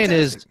what you're saying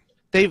is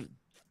they've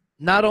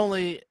not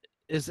only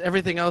is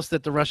everything else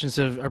that the Russians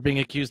are being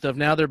accused of,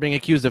 now they're being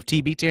accused of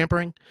TB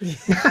tampering?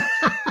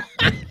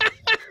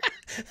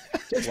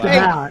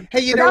 Wow. Hey,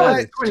 you know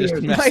what?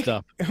 Just messed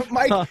up.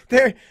 Mike,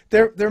 they're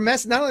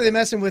not only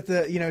messing with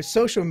the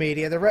social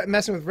media, they're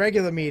messing with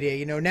regular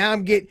media.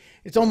 Now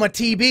it's on my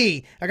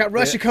TB. I got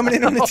Russia coming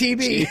in on the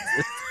TB.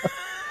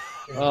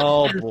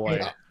 Oh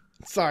boy.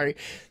 Sorry.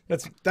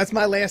 That's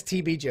my last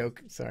TB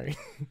joke. Sorry.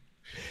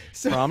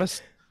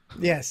 Promise?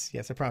 Yes,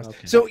 I promise.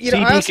 Okay. So TB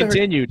I also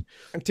continued.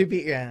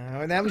 TB,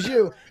 yeah, and that was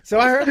you. So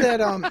I heard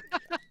that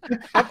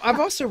I've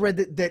also read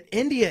that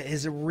India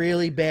is a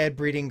really bad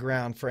breeding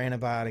ground for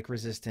antibiotic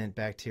resistant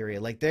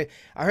bacteria. Like I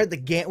heard the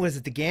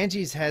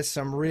Ganges has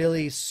some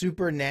really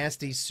super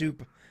nasty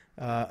soup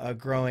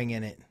growing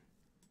in it.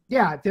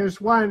 Yeah,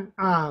 there's one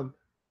it's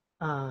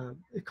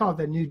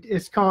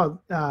called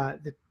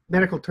the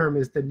medical term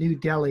is the New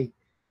Delhi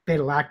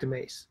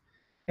beta-lactamase.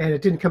 And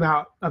it didn't come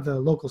out of the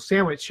local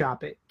sandwich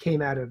shop. It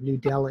came out of New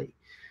Delhi.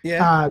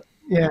 Yeah.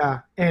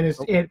 And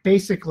it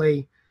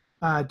basically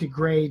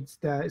degrades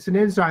it's an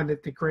enzyme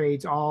that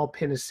degrades all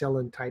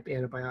penicillin type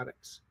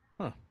antibiotics.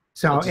 Huh.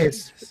 So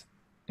it's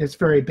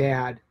very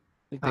bad. I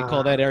think they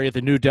call that area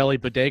the New Delhi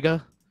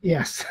bodega.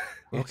 Yes.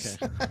 Okay.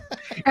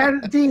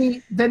 And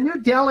the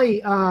New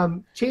Delhi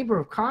Chamber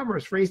of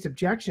Commerce raised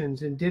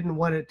objections and didn't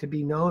want it to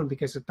be known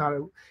because it thought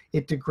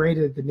it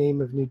degraded the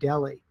name of New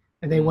Delhi.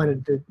 And they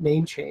wanted the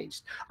name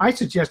changed. I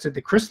suggested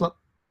the Crislip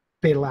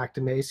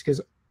beta-lactamase because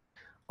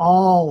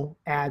all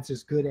ads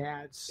is good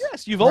ads.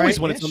 Yes, you've always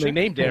wanted something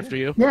named after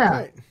you.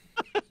 Yeah.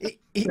 Right.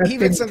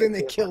 Even something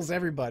that kills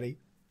everybody.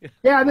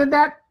 Yeah, and then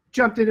that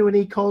jumped into an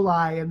E.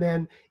 coli, and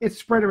then it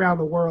spread around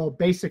the world,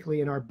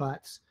 basically in our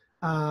butts.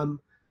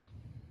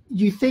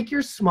 You think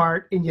you're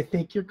smart, and you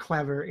think you're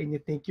clever, and you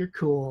think you're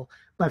cool,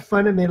 but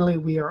fundamentally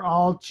we are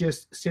all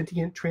just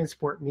sentient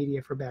transport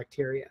media for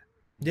bacteria.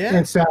 Yeah.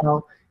 And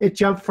so it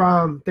jumped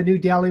from the New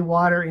Delhi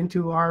water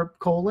into our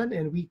colon,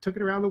 and we took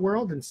it around the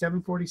world in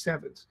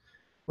 747s.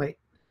 Wait,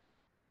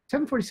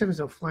 747s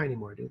don't fly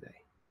anymore, do they?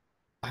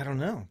 I don't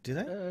know. Do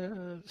they?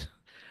 Aren't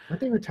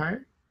they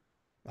retired?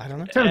 I don't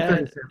know.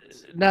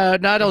 737s. No,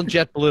 not on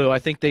JetBlue. I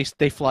think they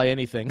fly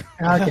anything.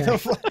 Okay.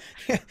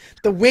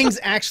 The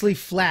wings actually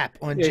flap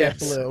on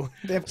JetBlue.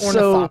 They have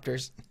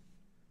ornithopters.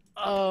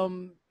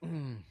 God,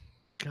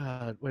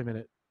 wait a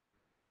minute.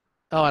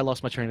 Oh, I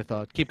lost my train of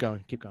thought. Keep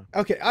going. Keep going.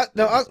 Okay.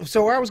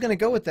 So where I was going to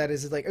go with that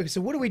is like, okay,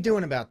 so what are we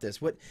doing about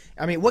this? What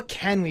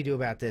can we do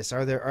about this?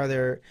 Are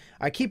there?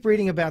 I keep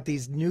reading about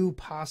these new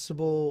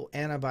possible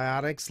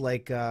antibiotics.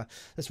 Like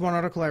this one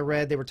article I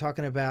read, they were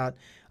talking about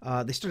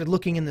they started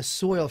looking in the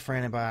soil for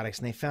antibiotics,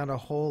 and they found a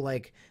whole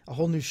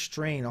new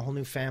strain, a whole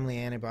new family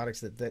of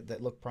antibiotics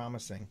that look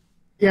promising.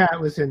 Yeah,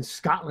 it was in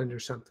Scotland or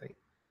something.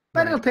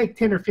 But it'll take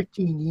 10 or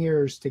 15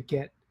 years to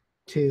get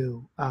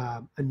to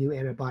a new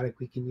antibiotic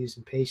we can use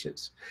in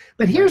patients.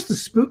 But here's the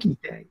spooky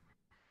thing.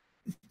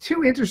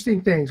 Two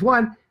interesting things.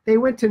 One, they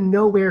went to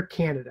nowhere,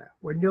 Canada,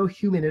 where no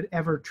human had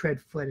ever tread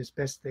foot as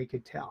best they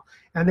could tell.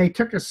 And they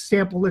took a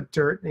sample of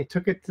dirt, and they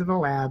took it to the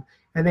lab,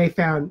 and they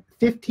found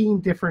 15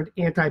 different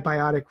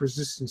antibiotic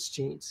resistance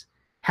genes,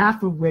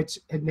 half of which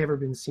had never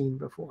been seen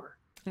before.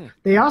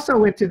 They also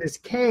went to this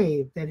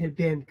cave that had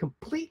been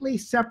completely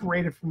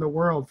separated from the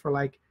world for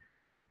like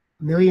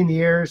 1 million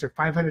years or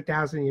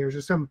 500,000 years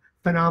or some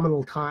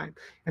phenomenal time.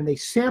 And they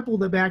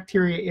sampled the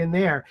bacteria in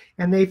there,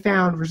 and they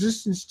found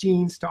resistance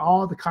genes to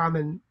all the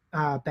common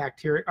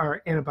bacteria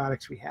or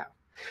antibiotics we have.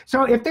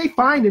 So if they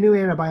find a new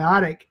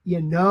antibiotic,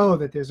 you know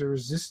that there's a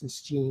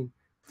resistance gene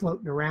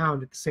floating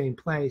around at the same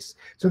place.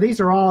 So these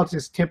are all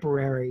just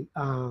temporary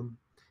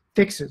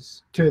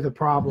fixes to the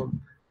problem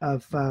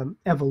of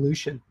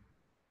evolution.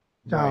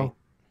 So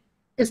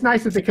it's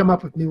nice that they come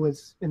up with new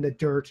ones in the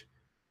dirt,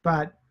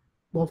 but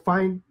we'll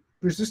find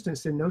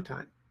resistance in no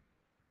time.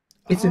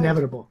 It's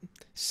inevitable.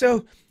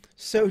 So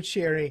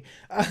Cherry.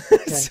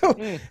 So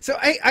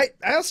I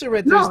also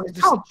read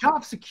it's called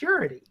job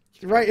security.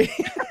 Right.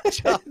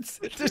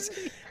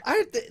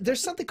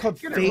 there's something called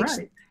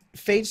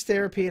phage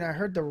therapy, and I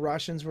heard the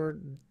Russians were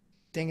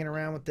dinging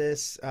around with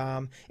this.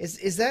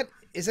 Is that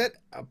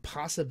a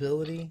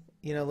possibility?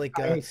 You know, like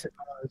I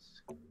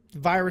suppose.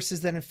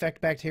 Viruses that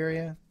infect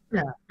bacteria?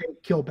 Yeah, they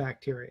kill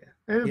bacteria.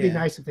 It would be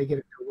nice if they get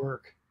it to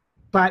work.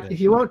 But if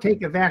you won't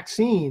take a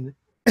vaccine,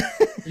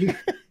 you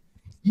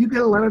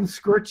gonna let them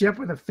scorch you up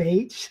with a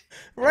phage?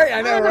 Right,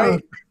 I know,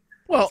 right?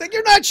 Well, it's like,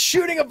 you're not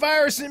shooting a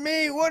virus at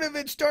me. What if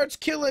it starts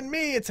killing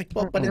me? It's like,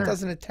 well, but it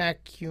doesn't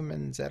attack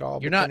humans at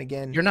all. You're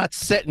not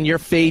setting your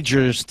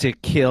phagers to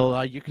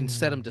kill. You can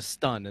set them to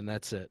stun, and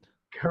that's it.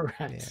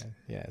 Correct.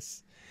 Yeah,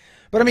 yes.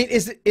 But I mean,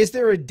 is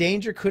there a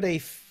danger? Could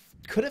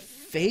a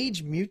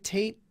phage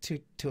mutate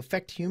to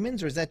affect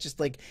humans, or is that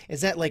just like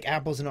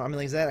apples and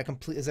oranges? I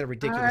mean, is that a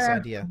ridiculous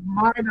idea?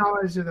 My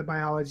knowledge of the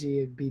biology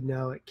would be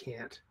no, it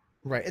can't.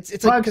 Right.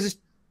 It's like, because there's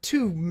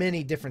too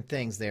many different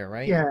things there,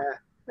 right? Yeah.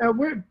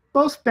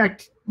 Most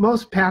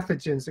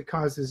pathogens that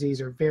cause disease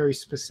are very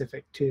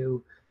specific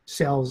to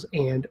cells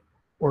and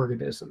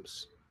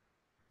organisms.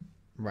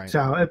 Right.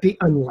 So it'd be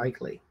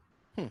unlikely.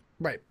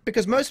 Right.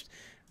 Because most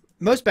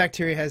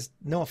bacteria has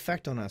no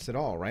effect on us at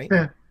all, right?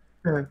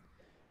 Yeah.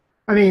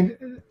 I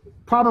mean,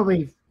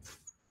 probably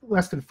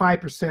less than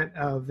 5%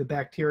 of the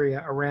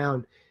bacteria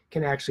around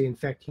can actually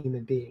infect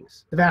human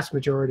beings. The vast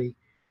majority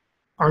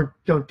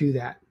don't do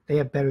that. They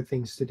have better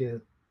things to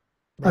do.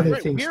 Other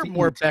things We're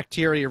more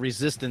bacteria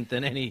resistant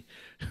than any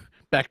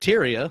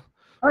bacteria.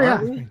 Oh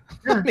yeah.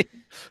 Yeah.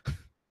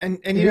 and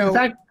you know, in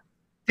fact,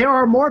 there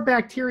are more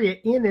bacteria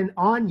in and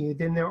on you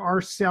than there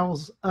are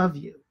cells of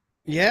you.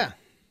 Yeah.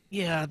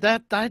 Yeah,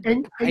 I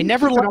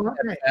never learned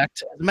that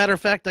fact. As a matter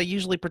of fact, I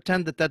usually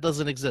pretend that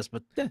doesn't exist.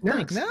 But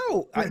thanks.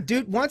 No,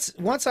 dude.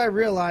 Once I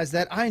realized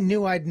that, I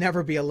knew I'd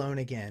never be alone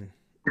again.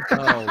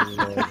 Oh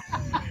Lord.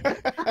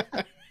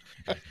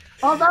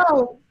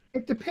 Although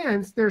it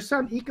depends. There's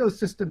some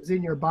ecosystems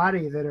in your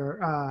body that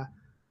are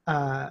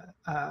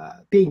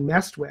being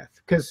messed with,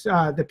 because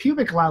the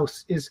pubic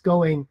louse is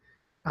going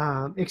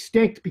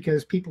extinct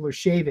because people are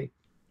shaving.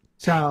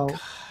 So,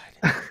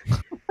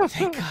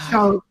 Thank God.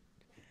 So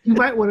you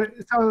might want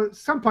to. So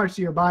some parts of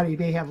your body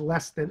may have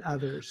less than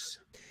others.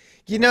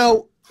 You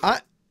know,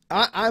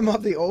 I'm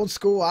of the old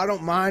school. I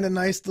don't mind a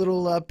nice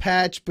little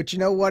patch, but you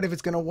know what? If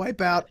it's going to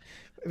wipe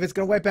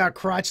out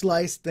crotch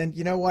lice, then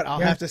you know what? I'll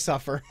have to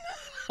suffer.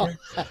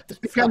 It's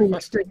becoming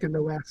extinct in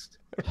the West.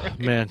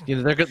 Man,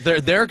 you know,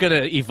 they're going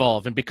to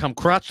evolve and become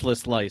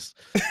crotchless lice.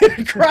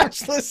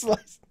 Crotchless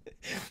lice.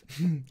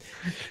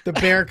 The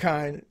bear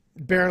kind,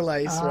 bear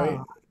lice, right?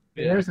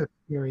 There's a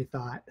scary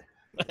thought.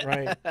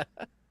 Right.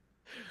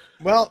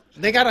 Well,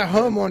 they got a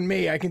home on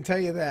me, I can tell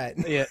you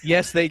that. Yeah.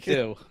 Yes, they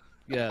do.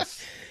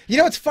 Yes. You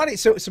know, it's funny.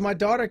 So my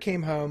daughter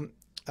came home,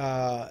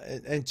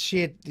 and she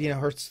had, you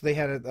know, they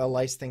had a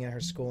lice thing in her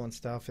school and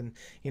stuff, and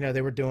you know,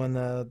 they were doing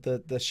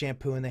the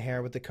shampoo in the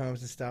hair with the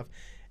combs and stuff,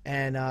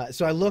 and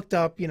so I looked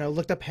up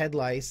head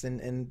lice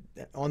and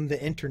on the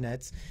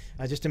internets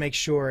just to make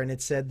sure, and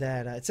it said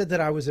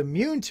that I was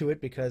immune to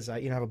it because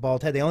I have a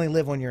bald head. They only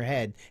live on your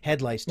head.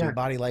 Head lice do. Yeah.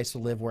 Body lice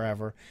will live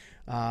wherever.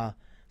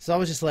 So I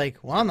was just like,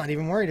 well, I'm not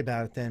even worried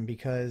about it then,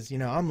 because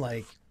I'm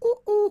like,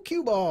 ooh,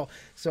 cue ball.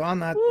 So I'm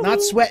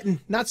not sweating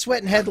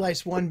head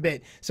lice one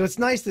bit. So it's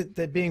nice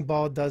that being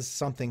bald does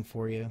something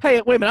for you.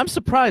 Hey, wait a minute, I'm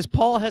surprised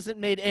Paul hasn't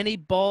made any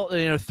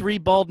 3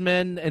 bald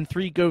men and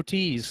 3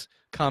 goatees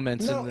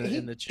comments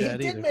in the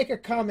chat. He did make a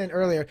comment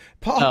earlier.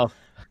 Paul,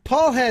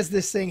 Paul has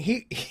this thing.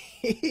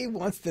 He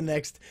wants the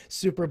next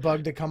super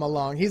bug to come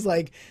along. He's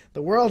like,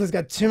 the world has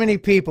got too many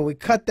people. We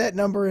cut that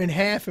number in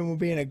half, and we'll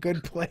be in a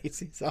good place.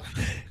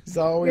 He's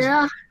always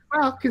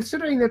Well,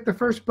 considering that the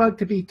first bug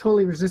to be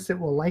totally resistant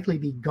will likely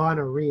be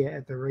gonorrhea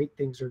at the rate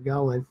things are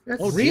going.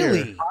 That's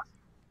really?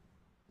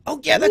 Oh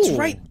yeah, that's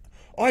right.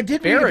 Oh, I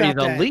did read about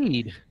that.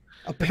 Lead.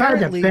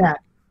 Apparently,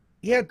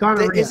 yeah,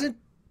 gonorrhea.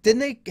 Didn't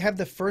they have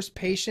the first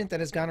patient that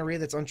has gonorrhea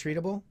that's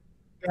untreatable?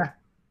 Yeah.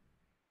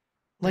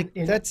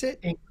 That's it?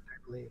 England, I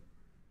believe.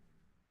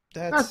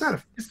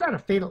 It's not a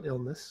fatal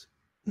illness.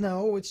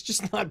 No, it's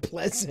just not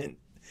pleasant.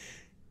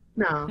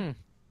 No.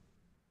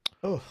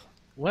 Oh.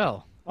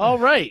 Well, all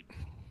right.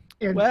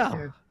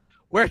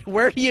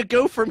 Where do you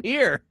go from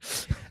here?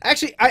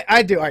 Actually,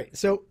 I do. All right.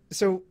 So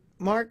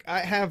Mark, I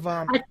have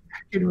I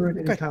can ruin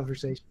any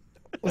conversation.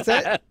 What's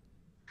that?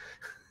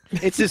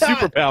 It's his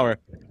superpower.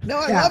 No,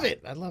 I love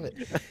it. I love it.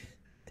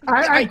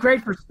 I'm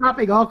great for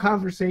stopping all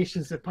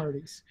conversations at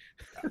parties.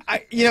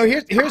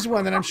 Here's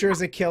one that I'm sure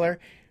is a killer.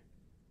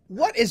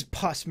 What is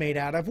pus made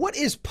out of? What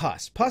is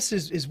pus? Pus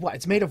is what?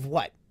 It's made of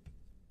what?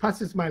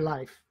 Pus is my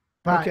life.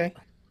 But, okay.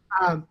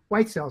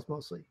 White cells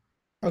mostly.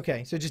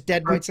 Okay, so just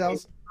dead white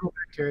cells?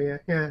 Bacteria,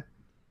 yeah.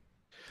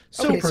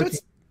 So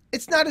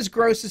it's not as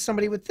gross as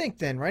somebody would think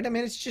then, right? I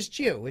mean, it's just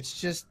you. It's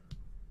just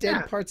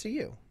dead parts of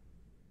you.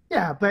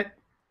 Yeah, but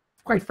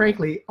quite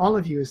frankly, all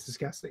of you is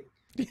disgusting.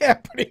 Yeah,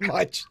 pretty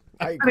much.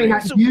 I mean,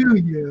 not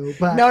you,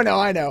 but no,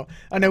 I know,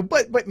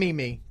 but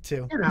me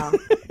too. You know,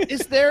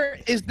 is there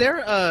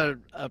a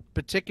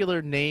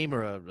particular name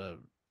or a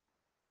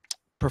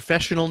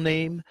professional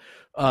name,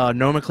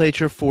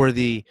 nomenclature for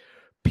the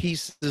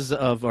pieces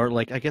of, or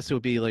like I guess it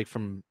would be like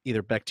from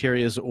either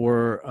bacterias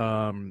or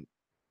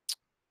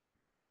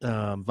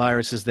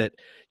viruses that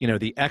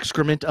the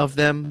excrement of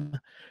them,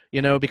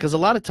 because a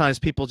lot of times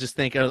people just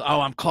think, oh,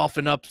 I'm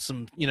coughing up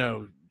some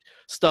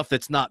stuff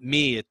that's not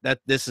me, that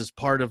this is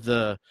part of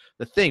the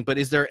thing. But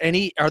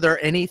are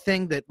there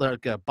anything that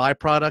like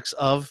byproducts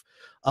of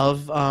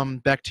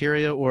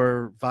bacteria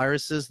or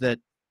viruses that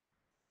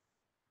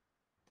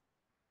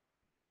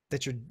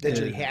you're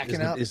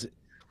hacking up? Is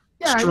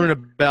strewn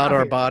about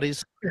our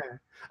bodies? Yeah.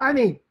 I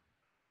mean,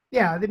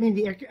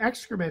 the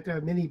excrement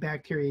of many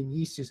bacteria and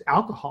yeast is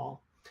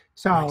alcohol.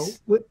 So nice.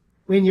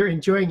 When you're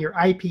enjoying your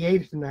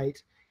IPA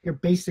tonight, you're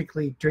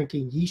basically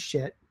drinking yeast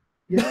shit.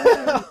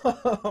 Yeah.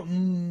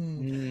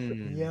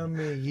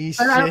 Yummy yeast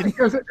shit.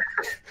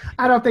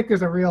 I don't think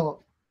there's a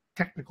real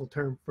technical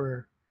term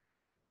for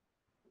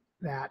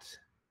that.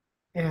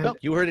 And well,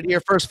 you heard it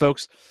here first,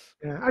 folks.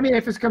 Yeah, I mean,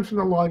 if it comes from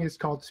the lung, it's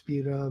called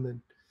sputum,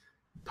 and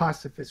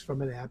pus if it's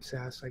from an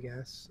abscess, I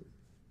guess.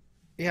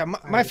 Yeah,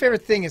 my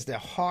favorite thing is to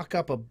hawk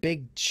up a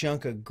big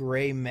chunk of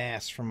gray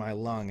mass from my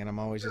lung, and I'm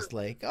always just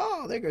like,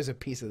 oh, there goes a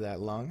piece of that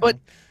lung. But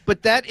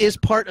that is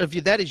part of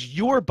you. That is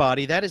your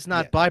body. That is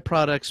not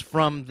byproducts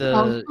from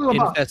the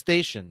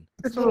infestation.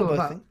 It's a little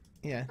above.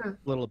 Yeah, a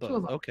little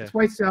above. Okay. It's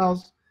white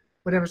cells,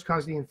 whatever's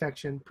causing the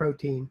infection,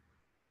 protein.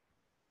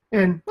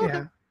 And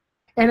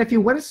and if you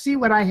want to see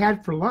what I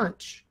had for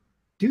lunch,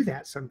 do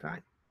that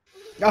sometime.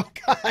 Oh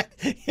God!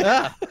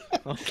 Yeah.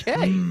 Okay.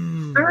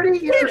 30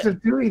 years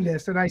of doing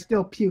this, and I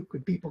still puke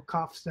when people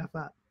cough stuff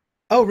up.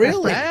 Oh,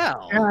 really? Yeah,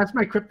 that's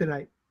my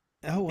kryptonite.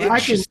 Oh, wow.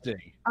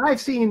 Interesting. I've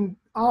seen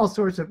all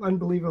sorts of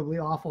unbelievably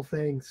awful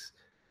things,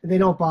 and they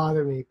don't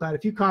bother me. But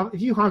if you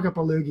honk up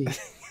a loogie.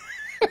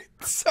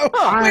 So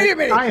wait a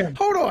minute.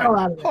 Hold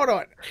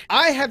on.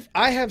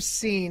 I've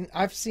seen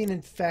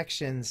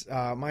infections.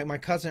 My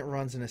cousin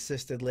runs an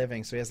assisted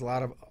living, so he has a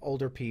lot of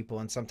older people,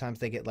 and sometimes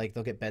they'll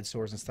get bed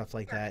sores and stuff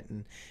like that,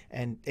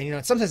 and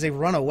sometimes they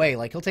run away.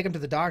 Like he'll take them to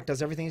the doctor,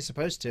 does everything he's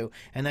supposed to,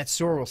 and that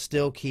sore will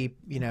still keep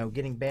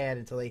getting bad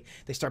until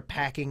they start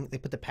packing. They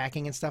put the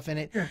packing and stuff in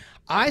it. Yeah.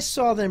 I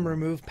saw them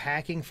remove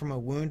packing from a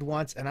wound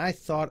once, and I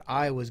thought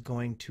I was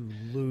going to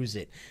lose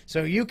it.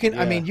 So you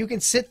can, you can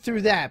sit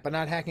through that, but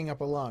not hacking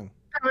up a lung.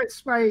 No,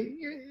 it's my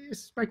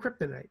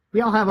kryptonite.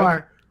 We all have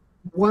our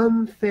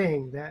one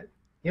thing that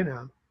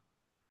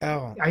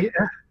Oh,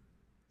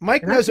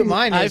 Mike knows what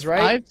mine is,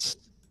 right?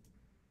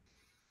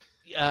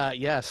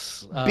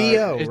 Yes.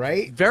 BO,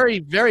 right?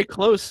 Very, very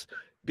close.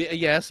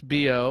 Yes,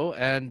 BO,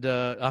 and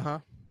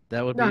that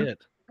would be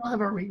it. We all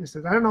have our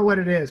weaknesses. I don't know what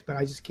it is, but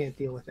I just can't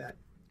deal with that.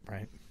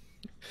 Right.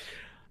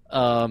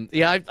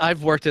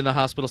 I've worked in the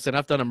hospital setting.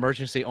 I've done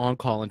emergency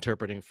on-call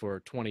interpreting for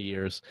 20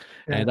 years,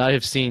 and I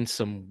have seen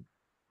some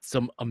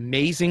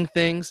amazing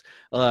things,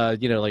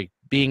 like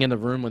being in the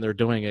room when they're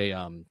doing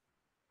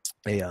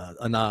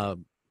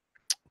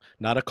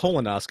not a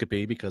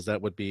colonoscopy, because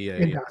that would be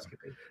an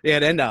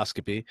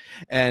endoscopy,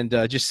 and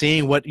just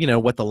seeing what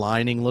the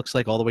lining looks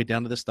like all the way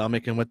down to the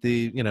stomach, and what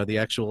the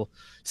actual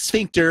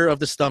sphincter of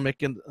the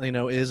stomach and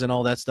is, and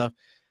all that stuff.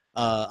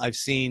 I've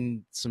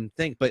seen some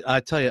things, but I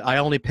tell you, I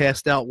only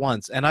passed out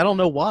once, and I don't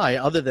know why,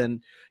 other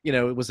than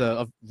it was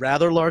a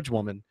rather large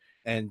woman,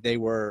 and they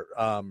were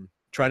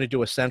trying to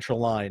do a central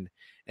line,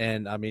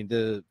 And I mean,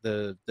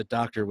 the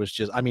doctor was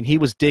just, I mean, he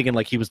was digging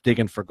like he was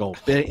digging for gold,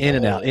 in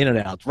and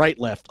out, right,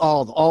 left,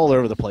 all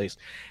over the place.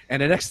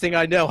 And the next thing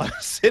I know, I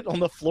was sitting on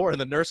the floor and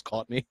the nurse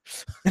caught me.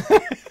 I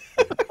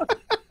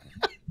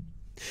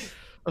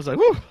was like,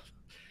 whoo.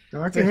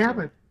 That can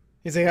happen.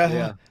 He's like,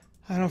 yeah.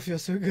 I don't feel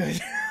so good.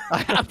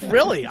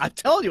 Really, I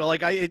tell you,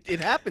 like it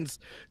happens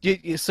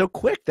so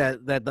quick,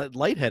 that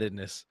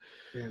lightheadedness.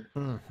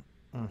 Yeah.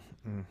 All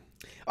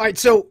right,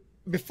 so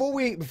before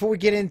we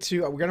get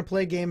into, we're gonna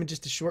play a game in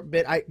just a short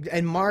bit.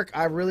 Mark,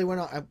 I really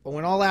went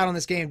all out on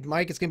this game.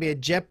 Mike, it's gonna be a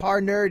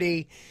Jetpar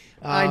nerdy.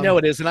 I know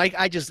it is, and I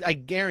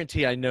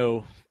guarantee I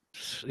know.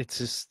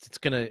 It's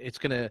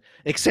gonna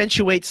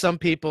accentuate some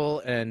people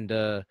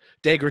and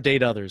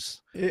degrade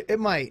others. It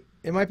might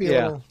be a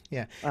little,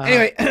 yeah.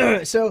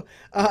 Anyway, so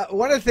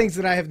one of the things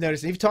that I have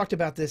noticed, and you've talked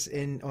about this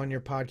on your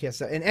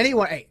podcast, and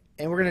anyone,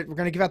 and we're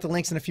gonna give out the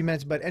links in a few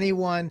minutes, but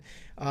anyone,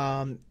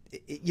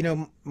 you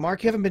know,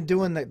 Mark, you haven't been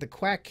doing the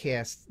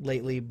Quackcast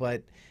lately,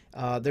 but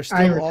they're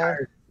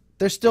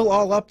still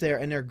all up there,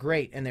 and they're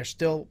great, and they're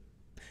still.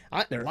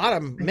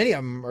 Many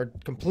of them are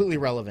completely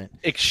relevant.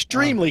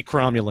 Extremely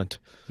cromulent.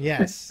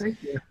 Yes.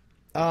 Thank you.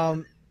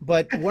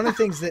 But one of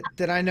the things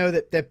that I know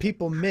that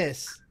people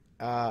miss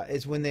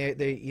is when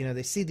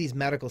they see these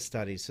medical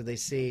studies. So they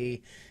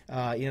see,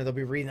 they'll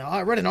be reading,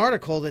 I read an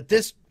article that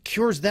this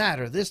cures that,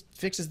 or this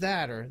fixes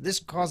that, or this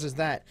causes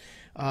that.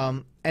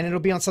 And it'll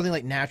be on something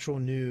like Natural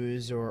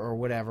News or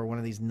whatever, one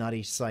of these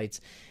nutty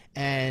sites.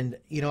 And,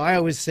 I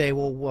always say,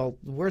 well,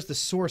 where's the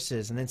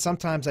sources? And then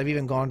sometimes I've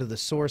even gone to the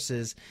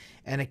sources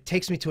and it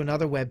takes me to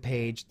another web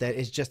page that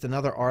is just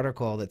another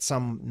article that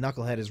some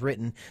knucklehead has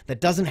written that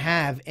doesn't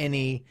have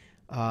any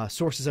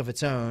sources of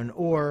its own.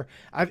 Or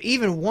I've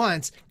even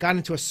once gotten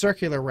into a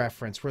circular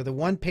reference where the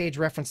one page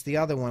referenced the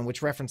other one,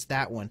 which referenced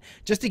that one,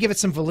 just to give it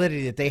some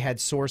validity that they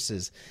had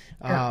sources.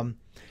 Yeah.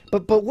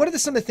 But what are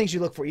some of the things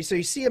you look for? So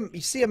you see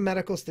a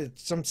medical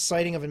some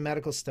citing of a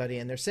medical study,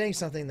 and they're saying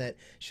something that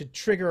should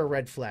trigger a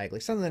red flag,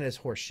 like something that is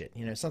horseshit.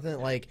 Something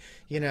that like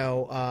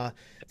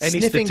any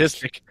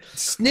statistic,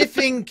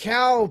 sniffing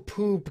cow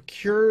poop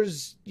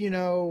cures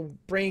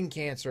brain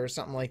cancer or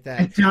something like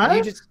that.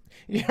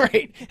 You're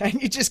right, and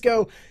you just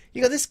go,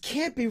 this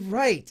can't be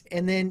right,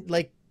 and then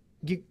like.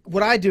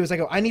 What I do is I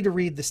go, I need to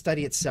read the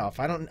study itself.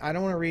 I don't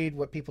want to read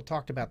what people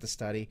talked about the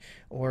study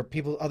or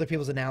other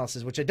people's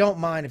analysis, which I don't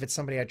mind if it's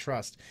somebody I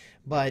trust,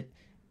 but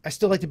I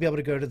still like to be able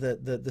to go to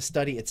the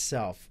study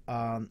itself.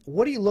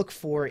 What do you look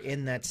for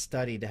in that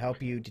study to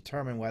help you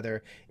determine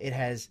whether it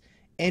has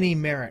any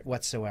merit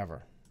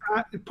whatsoever?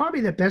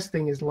 Probably the best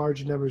thing is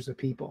large numbers of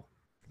people.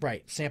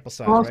 Right, sample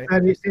size.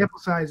 Right? Sample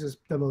size is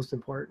the most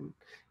important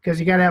because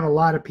you got to have a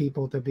lot of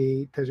people to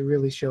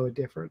really show a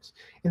difference.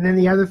 And then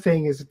the other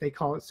thing is that they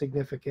call it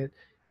significant.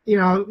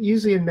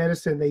 Usually in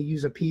medicine they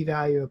use a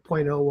p-value of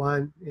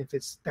 0.01 if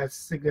that's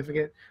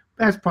significant.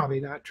 That's probably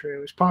not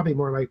true. It's probably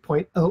more like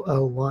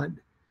 0.001.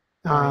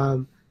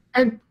 Right.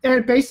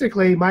 And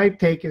basically my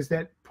take is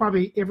that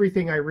probably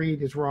everything I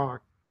read is wrong.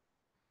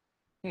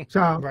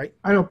 So right.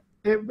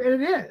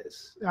 It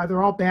is.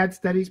 They're all bad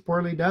studies,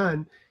 poorly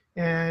done.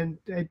 And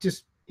it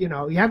just,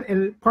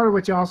 and part of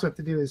what you also have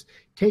to do is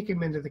take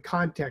them into the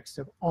context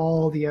of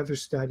all the other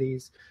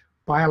studies,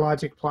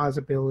 biologic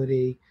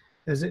plausibility,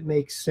 does it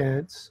make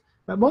sense?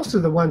 But most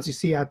of the ones you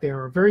see out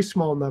there are very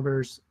small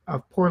numbers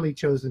of poorly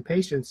chosen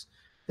patients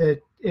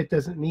that it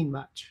doesn't mean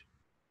much.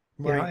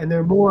 Right. And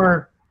they're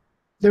more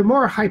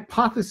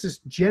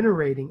hypothesis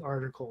generating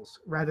articles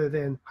rather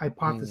than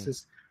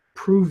hypothesis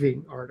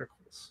proving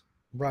articles.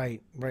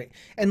 Right.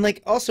 And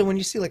like also when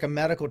you see like a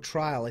medical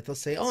trial, like they'll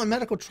say, in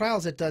medical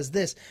trials it does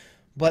this,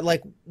 but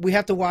like we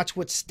have to watch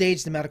what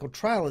stage the medical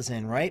trial is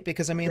in, right?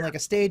 Because I mean like a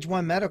stage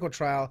 1 medical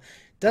trial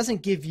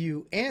doesn't give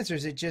you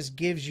answers, it just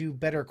gives you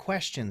better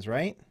questions,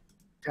 right?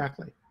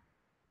 Exactly.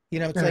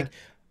 It's like,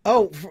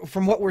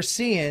 from what we're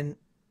seeing,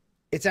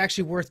 it's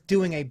actually worth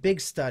doing a big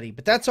study,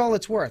 but that's all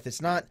it's worth.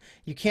 It's not,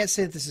 you can't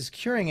say that this is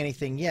curing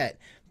anything yet.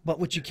 But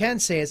what you can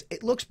say is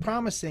it looks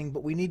promising,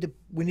 but we need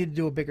to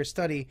do a bigger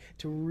study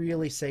to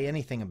really say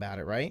anything about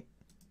it, right?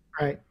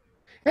 Right.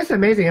 It's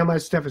amazing how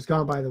much stuff has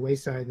gone by the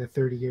wayside in the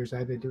 30 years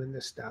I've been doing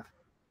this stuff.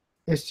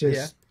 It's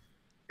just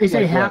they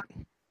say half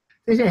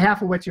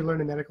of what you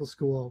learn in medical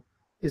school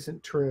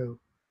isn't true.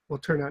 Will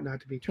turn out not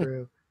to be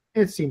true.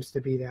 It seems to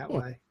be that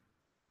way.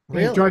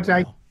 Really? Drugs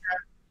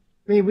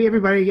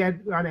everybody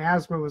on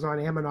asthma was on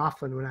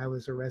aminophylline when I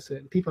was a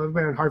resident.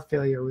 Everybody on heart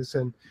failure was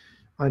on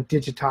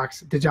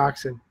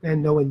digoxin,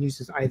 and no one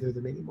uses either of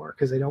them anymore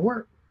because they don't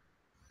work.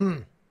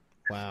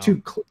 Wow.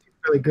 Two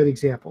really good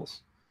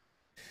examples.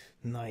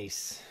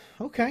 Nice.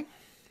 Okay.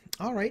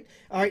 All right.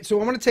 So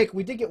I'm going to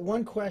we did get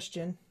one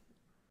question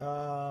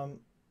from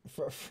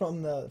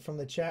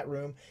the chat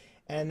room,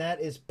 and that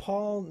is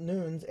Paul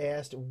Nunes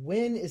asked,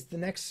 when is the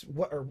next,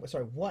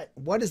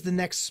 what is the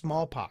next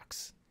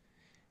smallpox?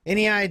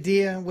 Any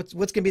idea what's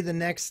going to be the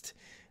next,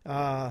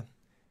 if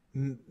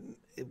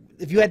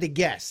you had to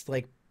guess,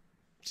 like,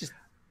 just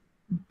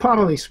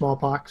Probably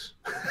smallpox.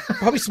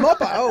 Probably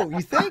smallpox. Oh,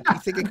 you think? You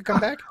think it could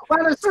come back?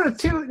 Well, there's sort of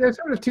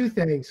two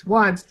things.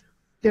 One,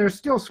 there's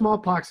still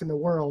smallpox in the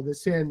world.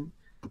 It's in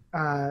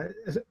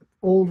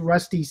old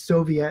rusty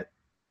Soviet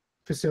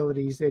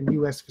facilities and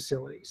U.S.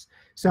 facilities.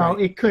 So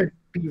it could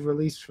be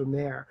released from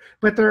there.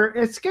 But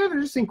it's kind of an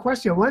interesting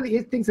question. One of the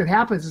things that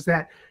happens is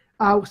that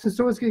since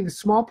no one's getting the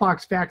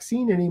smallpox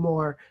vaccine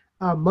anymore,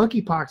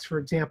 monkeypox, for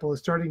example, is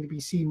starting to be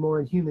seen more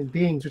in human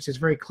beings, which is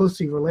very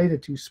closely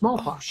related to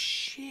smallpox. Oh,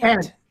 shit.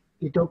 And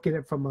you don't get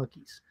it from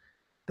monkeys,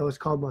 though it's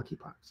called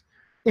monkeypox.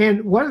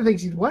 And one of the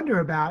things you'd wonder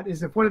about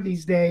is if one of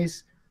these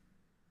days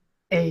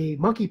a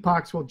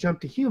monkeypox will jump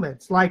to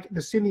humans, like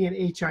the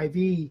simian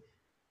HIV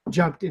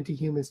jumped into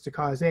humans to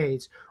cause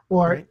AIDS,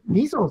 or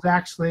measles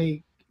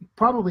actually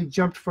probably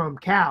jumped from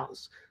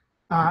cows,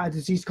 a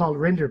disease called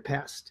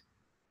rinderpest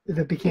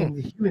that became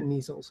the human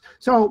measles.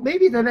 So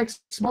maybe the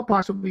next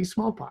smallpox will be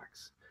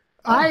smallpox.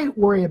 I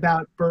worry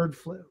about bird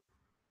flu.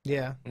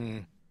 Yeah.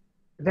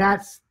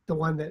 That's the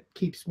one that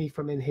keeps me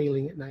from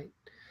inhaling at night.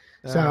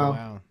 Oh, So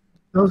wow.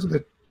 those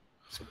are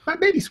but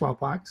maybe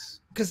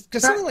smallpox. Because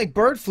something like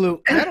bird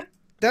flu,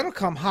 that'll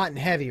come hot and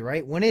heavy,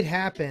 right? When it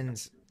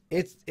happens,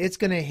 it's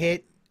going to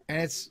hit,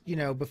 and it's,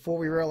 before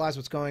we realize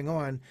what's going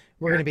on,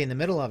 we're going to be in the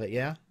middle of it,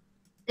 yeah?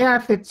 Yeah,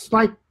 if it's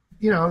like,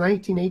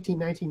 1918,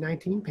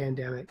 1919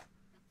 pandemic,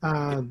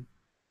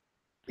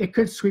 it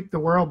could sweep the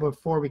world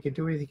before we could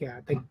do anything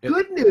about it. The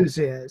good news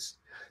is,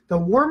 the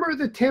warmer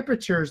the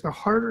temperatures, the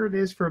harder it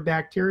is for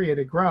bacteria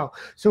to grow.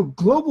 So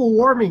global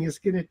warming is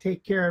going to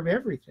take care of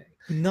everything.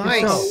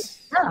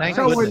 Nice.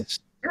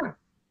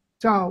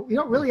 So you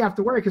don't really have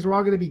to worry because we're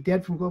all going to be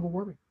dead from global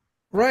warming.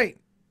 Right.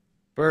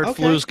 Bird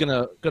flu's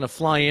gonna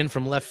fly in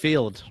from left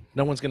field.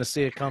 No one's gonna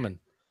see it coming.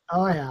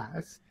 Oh yeah,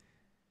 that's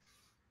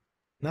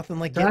nothing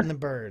like getting the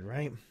bird,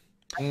 right?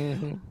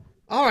 Mm-hmm.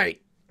 All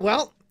right.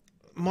 Well,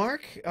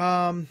 Mark.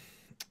 Mike,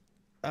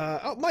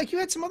 you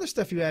had some other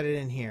stuff you added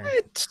in here.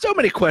 So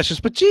many questions,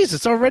 but geez,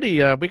 it's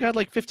already we got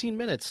like 15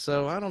 minutes,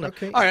 so I don't know.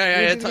 Okay. All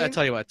right. I'll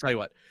tell you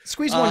what.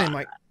 Squeeze one in,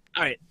 Mike.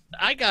 All right.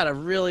 I got a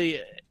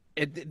really.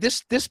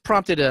 This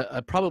prompted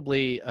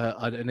probably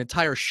an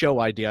entire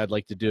show idea I'd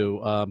like to do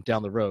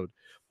down the road.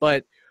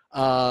 But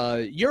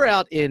you're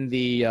out in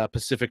the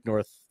Pacific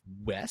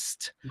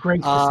Northwest.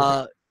 Great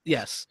Pacific.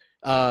 Yes.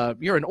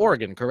 You're in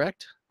Oregon,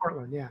 correct?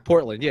 Portland, yeah.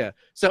 Portland, yeah.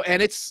 So,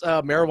 and it's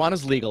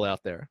marijuana's legal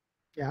out there.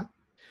 Yeah.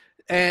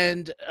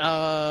 And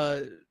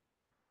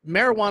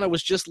marijuana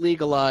was just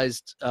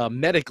legalized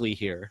medically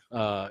here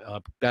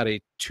about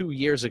 2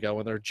 years ago,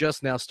 and they're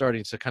just now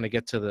starting to kind of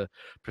get to the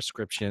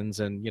prescriptions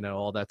and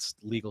all that's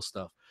legal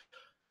stuff.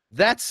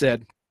 That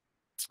said,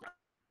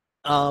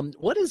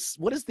 what is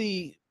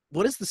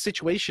the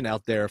situation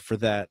out there for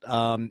that?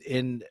 I'm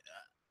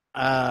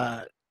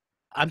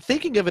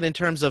thinking of it in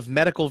terms of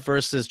medical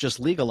versus just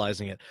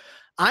legalizing it.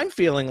 I'm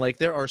feeling like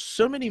there are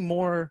so many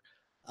more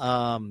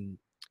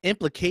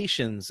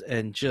implications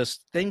and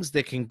just things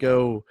that can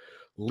go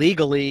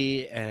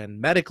legally and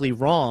medically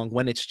wrong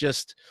when it's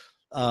just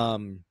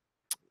when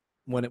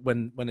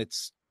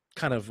it's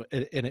kind of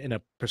in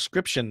a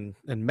prescription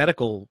and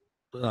medical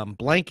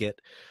blanket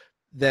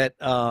that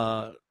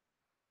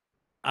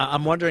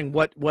I'm wondering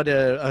what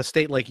a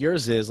state like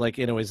yours is like.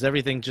 Is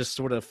everything just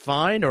sort of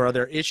fine, or are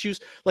there issues?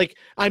 Like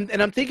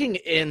I'm thinking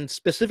in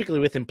specifically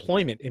with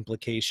employment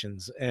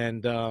implications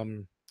and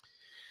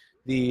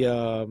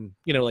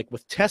like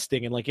with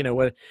testing and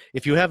what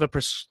if you have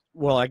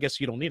well, I guess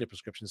you don't need a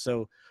prescription.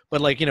 So,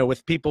 but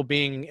with people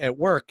being at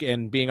work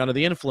and being under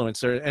the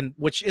influence, and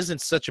which isn't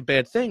such a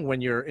bad thing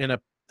when you're in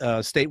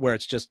a state where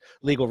it's just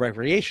legal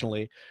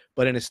recreationally,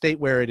 but in a state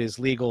where it is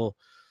legal,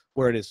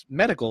 where it is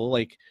medical,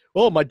 like,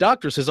 oh, my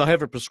doctor says I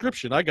have a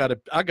prescription. I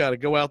gotta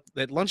go out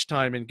at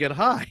lunchtime and get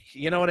high.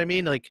 You know what I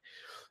mean? Like,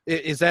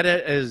 is that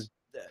as?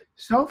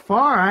 So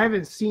far, I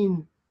haven't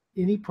seen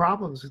any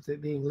problems with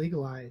it being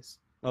legalized.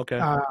 Okay.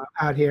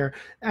 Out here,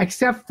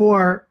 except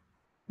for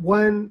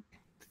one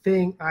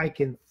thing I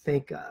can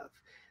think of,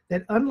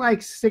 that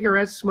unlike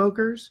cigarette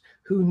smokers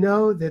who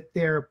know that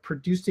they're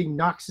producing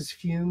noxious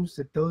fumes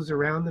that those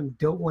around them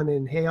don't want to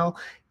inhale,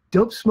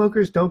 dope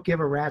smokers don't give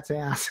a rat's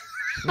ass.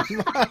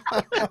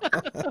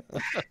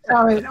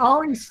 So it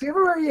always,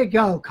 everywhere you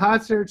go,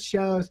 concerts,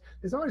 shows,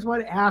 there's always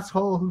one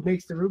asshole who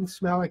makes the room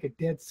smell like a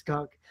dead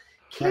skunk.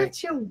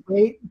 Can't you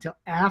wait until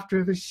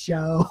after the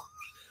show?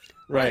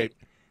 Right.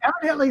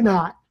 Evidently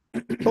not.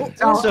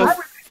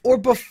 Or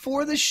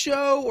before the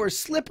show, or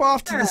slip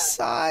off to the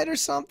side or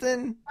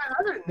something.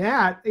 Other than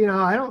that,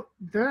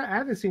 I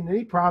haven't seen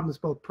any problems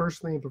both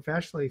personally and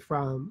professionally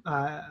from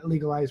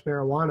legalized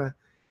marijuana.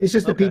 It's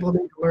just that people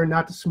need to learn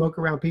not to smoke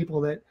around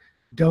people that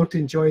don't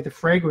enjoy the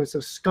fragrance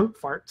of skunk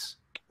farts.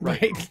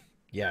 Right.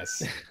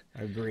 Yes.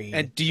 I agree.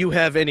 And do you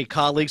have any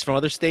colleagues from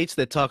other states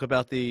that talk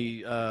about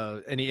the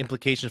any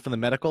implications from the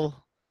medical?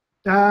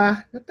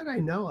 Not that I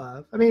know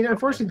of. I mean,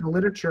 unfortunately, the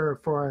literature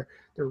for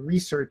the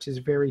research is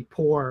very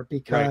poor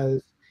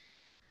because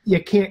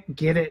you can't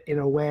get it in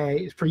a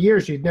way. For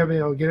years, you'd never been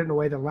able to get it in a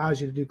way that allows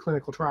you to do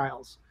clinical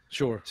trials.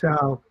 Sure.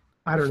 So,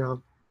 I don't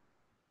know.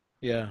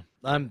 Yeah.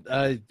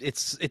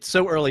 It's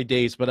so early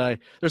days, but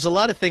there's a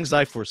lot of things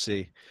I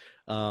foresee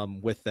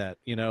with that.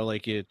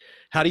 Like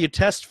how do you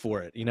test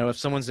for it? If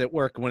someone's at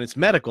work, when it's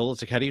medical,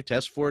 it's like, how do you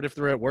test for it if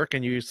they're at work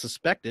and you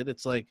suspect it?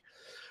 It's like,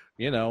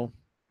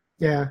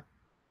 Yeah.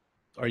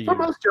 Are For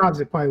most jobs,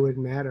 it probably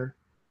wouldn't matter.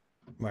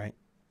 Right.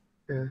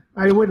 Yeah.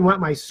 I wouldn't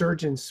want my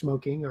surgeon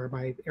smoking or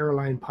my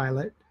airline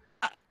pilot.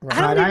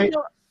 I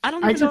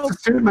just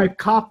assumed my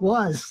cop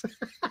was.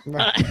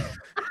 Right.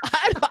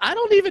 I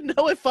don't even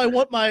know if I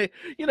want my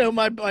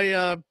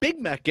Big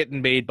Mac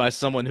getting made by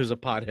someone who's a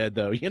pothead,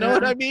 though. You know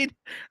what I mean?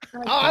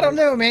 Oh, I don't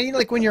know, man.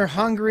 Like when you're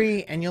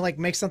hungry and you like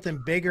make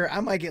something bigger, I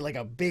might get like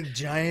a big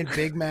giant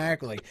Big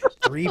Mac, like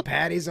 3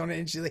 patties on it,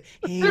 and she's like,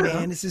 "Hey,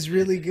 man, this is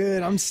really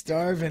good. I'm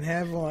starving.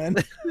 Have one."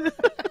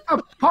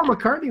 Paul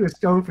McCartney was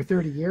stoned for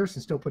 30 years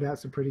and still put out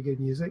some pretty good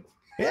music.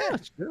 Yeah,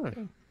 sure.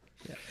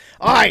 Yeah.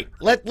 All right,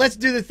 let's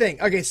do the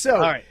thing. Okay, so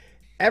all right.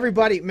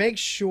 Everybody, make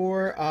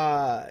sure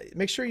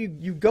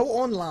you go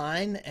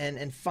online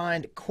and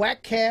find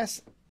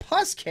Quackcast,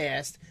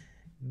 Pusscast,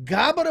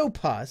 Gobbado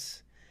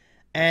Puss,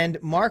 and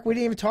Mark. We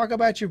didn't even talk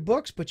about your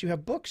books, but you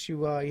have books.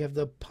 You have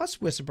the Puss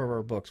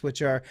Whisperer books,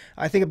 which are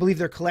I believe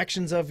they're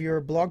collections of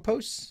your blog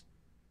posts.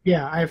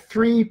 Yeah, I have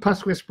 3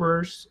 Puss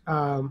Whisperers,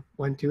 1,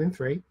 2, and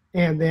 3,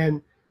 and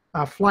then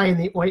Fly in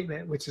the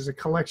Ointment, which is a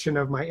collection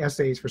of my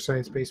essays for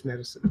science-based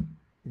medicine.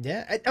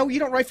 Yeah. Oh, you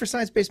don't write for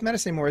science-based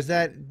medicine anymore.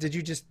 Did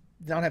you just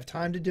not have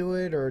time to do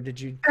it, or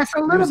did you? That's a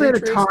little bit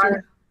of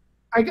time.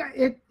 I got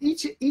it.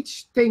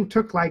 Each thing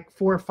took like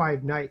 4 or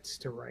 5 nights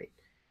to write,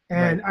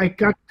 and I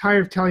got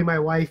tired of telling my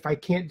wife I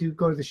can't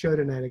go to the show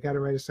tonight. I got to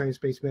write a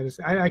science-based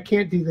medicine. I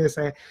can't do this.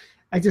 I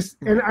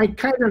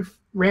kind of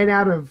ran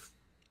out of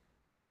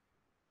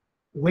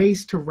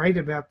ways to write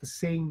about the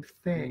same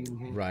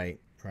thing. Right.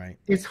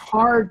 It's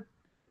hard.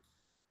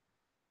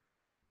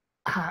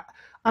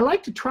 I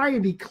like to try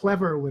and be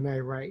clever when I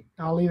write.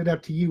 I'll leave it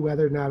up to you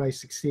whether or not I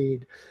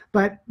succeed.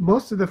 But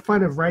most of the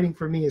fun of writing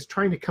for me is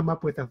trying to come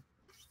up with a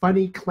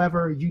funny,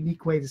 clever,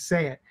 unique way to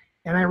say it.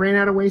 And I ran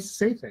out of ways to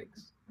say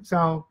things.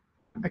 So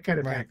I kind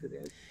of hacked it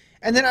in.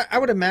 And then I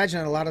would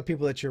imagine a lot of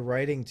people that you're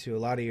writing to, a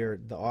lot of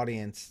the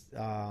audience,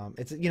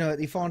 it's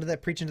you fall into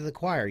that preaching to the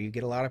choir. You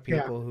get a lot of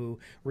people who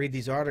read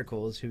these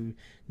articles who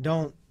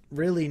don't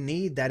really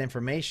need that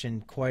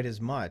information quite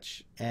as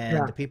much.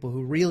 And the people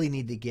who really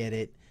need to get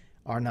it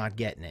are not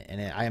getting it, and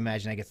I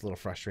imagine that gets a little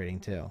frustrating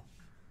too.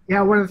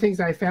 Yeah, one of the things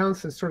I found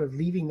since sort of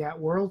leaving that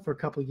world for a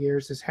couple of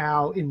years is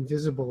how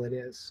invisible it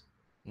is.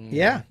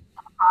 Yeah,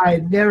 I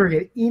never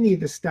get any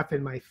of the stuff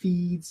in my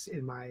feeds,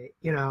 if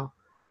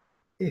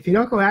you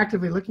don't go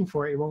actively looking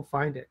for it, you won't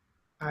find it.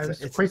 I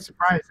was quite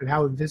surprised at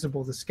how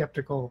invisible the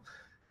skeptical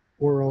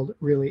world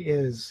really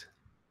is.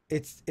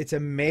 It's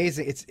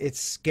amazing.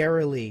 It's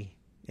scarily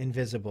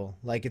invisible.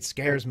 Like it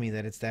scares me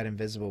that it's that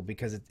invisible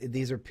because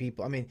these are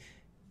people. I mean.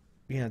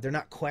 They're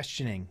not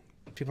questioning.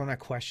 People are not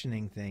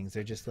questioning things.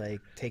 They're just like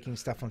taking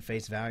stuff on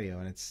face value,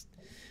 and it's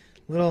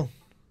a little.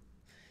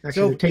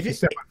 Actually, they're taking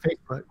stuff on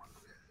Facebook.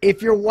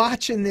 If you're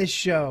watching this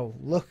show,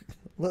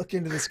 look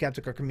into the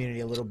skeptical community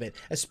a little bit,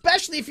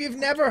 especially if you've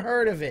never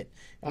heard of it.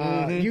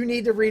 You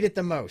need to read it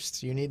the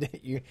most. You need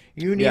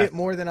it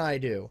more than I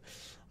do.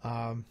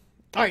 All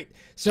right,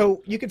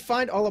 so you can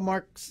find all of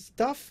Mark's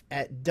stuff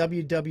at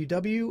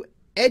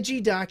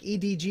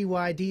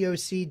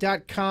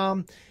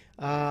www.edgydoc.com.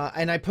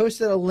 And I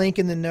posted a link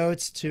in the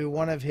notes to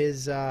one of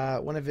his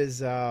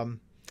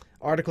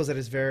articles that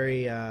is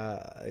very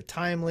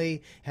timely.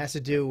 It has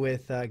to do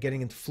with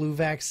getting a flu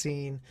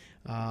vaccine.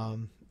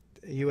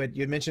 You had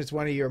mentioned it's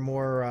one of your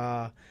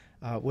more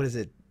what is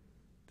it?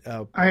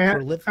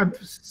 I'm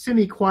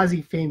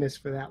semi-quasi famous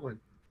for that one.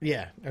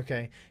 Yeah.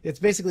 Okay. It's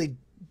basically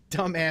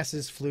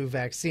Dumbass's Flu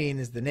Vaccine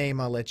is the name.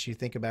 I'll let you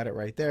think about it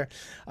right there.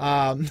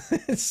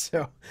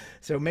 So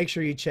make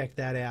sure you check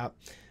that out.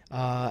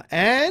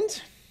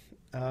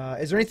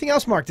 Is there anything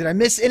else, Mark? Did I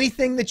miss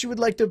anything that you would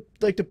like to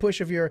push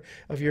of your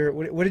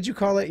what did you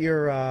call it,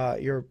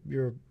 your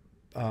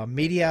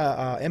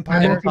media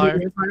empire?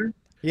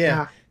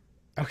 Yeah.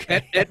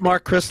 Okay. At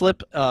Mark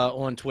Crislip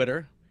on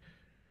Twitter.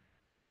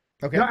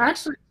 Okay. No,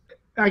 actually,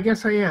 I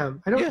guess I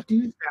am. I don't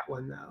do that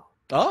one though.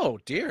 Oh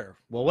dear.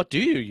 Well, what do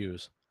you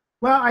use?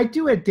 Well, I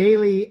do a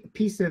daily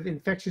piece of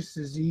infectious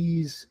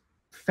disease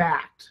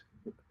fact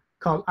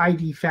called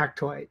ID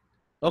Factoid.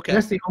 Okay.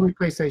 That's the only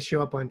place I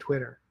show up on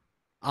Twitter.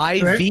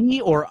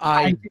 IV or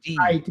ID?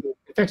 ID,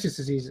 infectious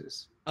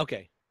diseases.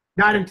 Okay.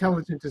 Not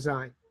intelligent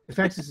design.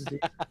 Infectious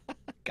disease.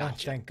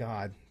 Gotcha. Thank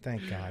God.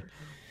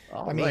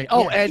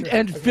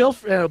 Phil,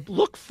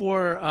 look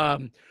for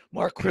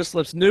Mark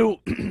Crislip's new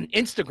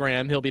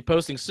Instagram. He'll be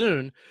posting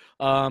soon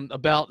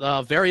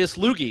about various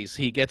loogies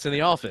he gets in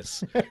the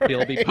office.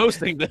 He'll be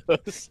posting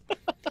those.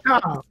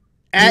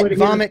 At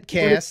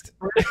VomitCast.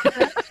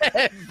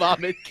 At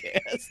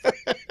VomitCast.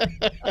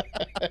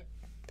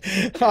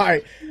 All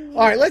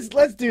right.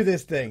 Let's do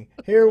this thing.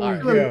 Here we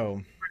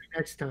go.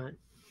 Next time.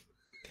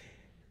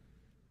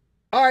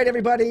 All right,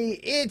 everybody,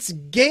 it's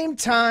game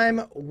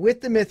time with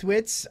the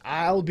MythWits.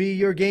 I'll be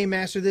your game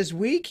master this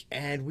week,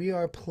 and we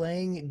are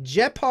playing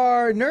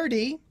Jepar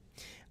Nerdy.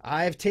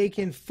 I've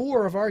taken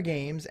 4 of our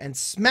games and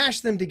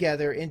smashed them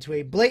together into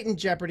a blatant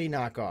Jeopardy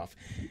knockoff.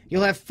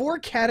 You'll have 4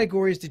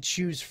 categories to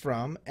choose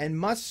from and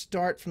must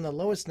start from the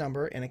lowest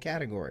number in a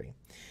category.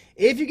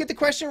 If you get the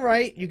question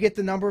right, you get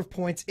the number of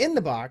points in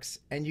the box,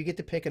 and you get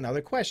to pick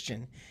another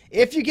question.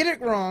 If you get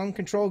it wrong,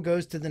 control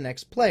goes to the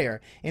next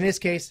player. In this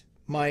case,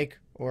 Mike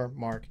or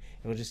Mark.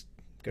 We'll just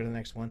go to the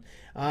next one.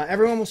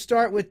 Everyone will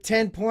start with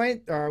 10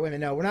 points. Or wait a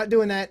minute, no, we're not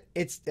doing that.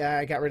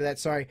 I got rid of that.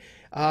 Sorry.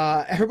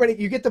 Everybody,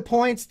 you get the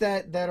points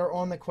that are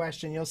on the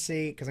question. You'll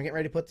see, because I'm getting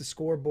ready to put the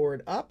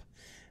scoreboard up.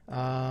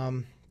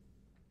 And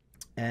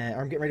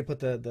I'm getting ready to put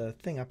the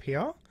thing up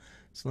here.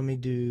 So let me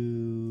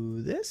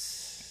do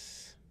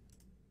this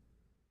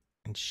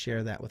and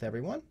share that with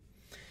everyone.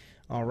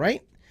 All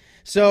right.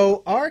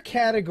 So our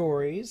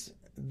categories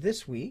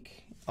this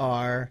week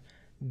are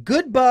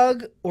good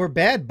bug or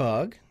bad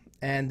bug,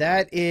 and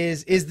that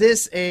is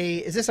this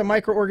a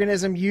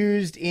microorganism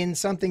used in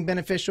something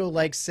beneficial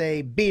like,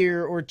 say,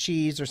 beer or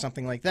cheese or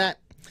something like that?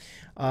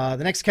 The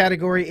next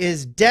category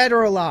is dead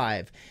or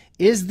alive.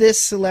 Is this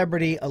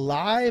celebrity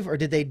alive, or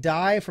did they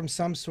die from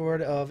some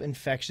sort of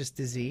infectious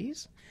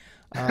disease?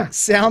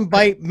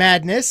 Soundbite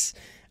madness.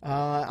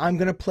 I'm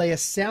going to play a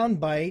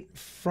soundbite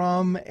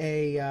from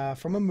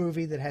a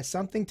movie that has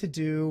something to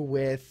do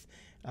with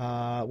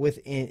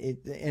an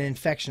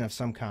infection of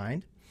some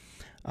kind,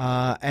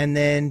 and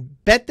then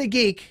Bet the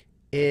Geek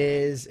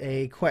is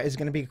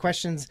going to be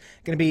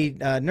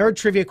nerd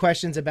trivia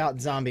questions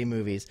about zombie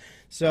movies.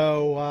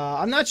 So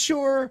I'm not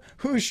sure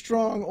who's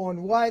strong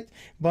on what,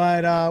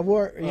 but some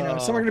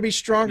are going to be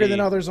stronger than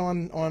others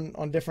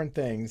on different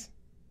things.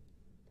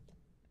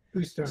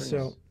 Who's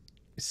starting?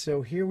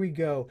 So here we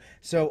go.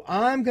 So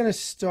I'm going to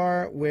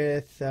start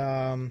with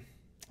hold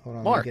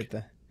on, Mark.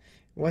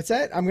 What's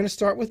that? I'm going to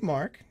start with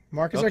Mark.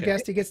 Mark is our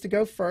guest. He gets to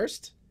go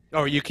first. Oh,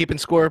 are you keeping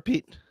score,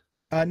 Pete?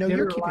 No,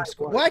 you're keeping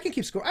score. Well, I can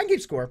keep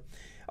score.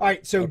 All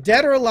right, so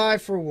dead or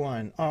alive for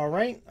 1. All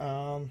right.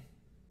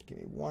 Give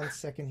me 1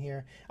 second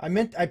here. I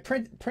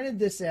printed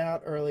this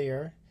out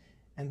earlier,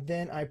 and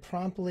then I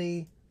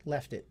promptly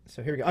left it.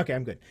 So here we go. Okay,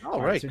 I'm good.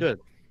 All right, so good.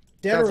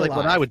 Dead Sounds or like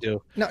alive. what I would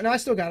do. No, I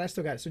still got it.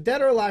 So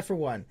dead or alive for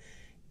 1.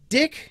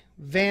 Dick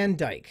Van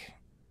Dyke.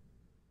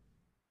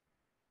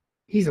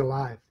 He's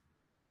alive.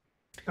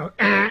 Oh,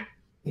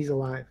 he's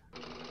alive.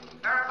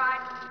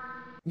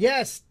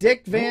 Yes,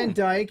 Dick Van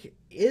Dyke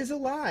is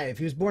alive.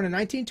 He was born in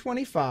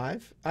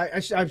 1925.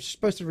 I'm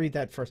supposed to read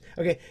that first.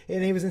 Okay,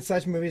 and he was in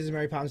such movies as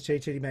Mary Poppins, Chitty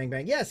Chitty Bang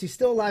Bang. Yes, he's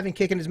still alive and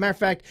kicking. As a matter of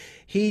fact,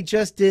 he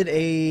just did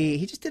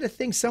a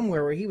thing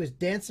somewhere where he was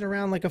dancing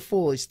around like a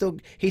fool. He's still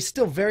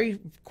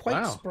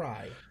quite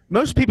spry.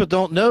 Most people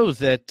don't know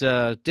that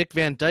Dick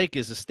Van Dyke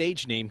is a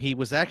stage name. He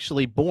was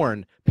actually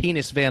born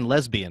Penis Van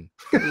Lesbian.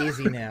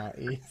 Easy now.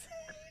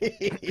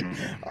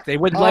 They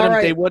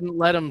wouldn't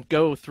let him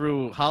go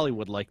through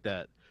Hollywood like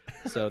that.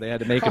 So they had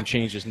to make him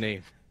change his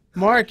name.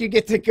 Mark, you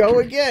get to go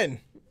again.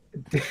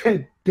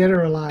 Dead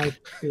or alive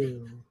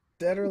 2.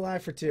 Dead or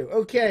alive for 2.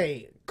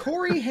 Okay,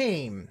 Corey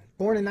Haim,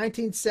 born in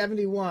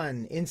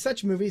 1971, in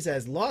such movies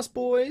as Lost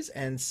Boys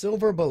and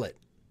Silver Bullet.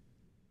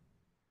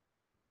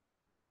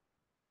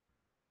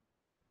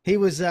 He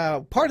was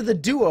part of the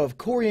duo of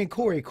Corey and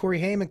Corey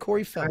Haim and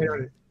Corey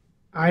Feldman.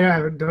 I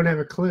don't have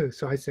a clue,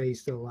 so I say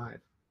he's still alive.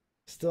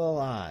 Still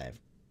alive.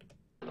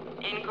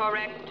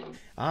 Incorrect.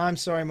 I'm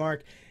sorry,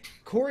 Mark.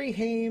 Corey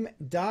Haim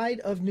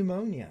died of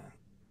pneumonia,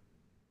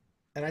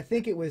 and I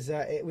think it was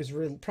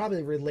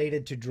probably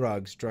related to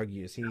drug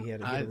use. He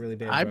had a really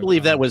bad. I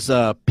believe that was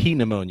P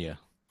pneumonia.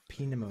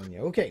 P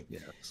pneumonia. Okay.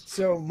 Yes.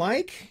 So,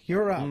 Mike,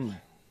 you're up.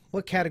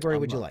 What category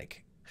would you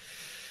like?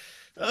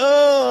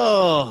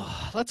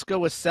 Oh, let's go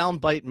with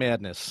soundbite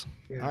madness.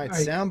 Yeah, All right,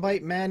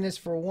 soundbite madness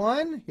for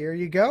 1. Here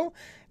you go.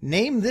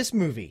 Name this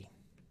movie.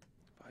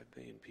 5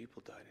 billion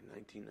people died in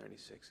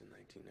 1996 and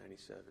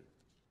 1997.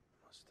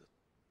 Almost the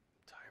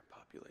entire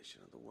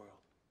population of the world.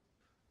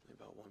 Only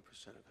about 1%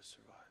 of us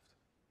survived.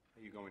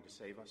 Are you going to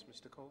save us,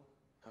 Mr. Cole?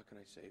 How can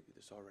I save you?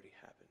 This already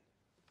happened.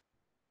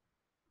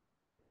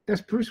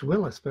 That's Bruce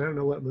Willis, but I don't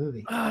know what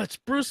movie. It's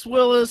Bruce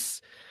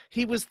Willis.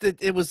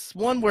 It was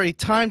one where he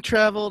time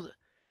traveled.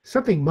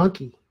 Something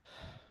monkey.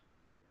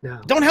 No.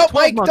 Don't help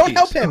Mike. Monkeys. Don't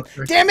help him.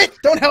 Damn it.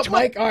 Don't help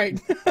Mike. All right.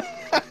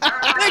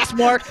 Thanks,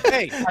 Mark.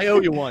 Hey, I owe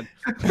you one.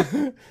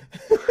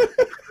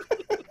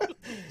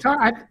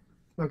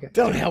 Okay.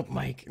 Don't help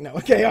Mike. No.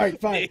 Okay. All right.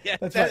 Fine. Yeah,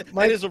 That's that fine.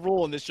 Mike. is a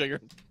rule in this sugar.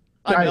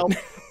 Right.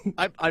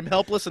 I'm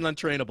helpless and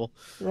untrainable.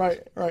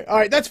 Right. All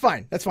right. That's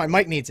fine.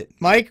 Mike needs it.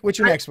 Mike, what's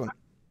your next one?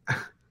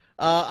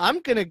 I'm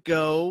gonna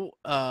go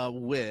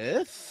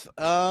with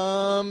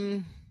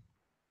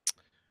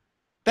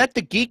Bet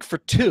the Geek for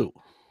 2.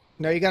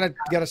 No, you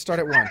gotta start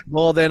at 1.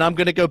 Well, then I'm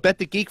gonna go Bet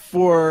the Geek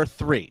for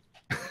 3.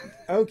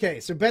 Okay,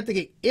 so Bet the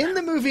Geek. In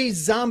the movie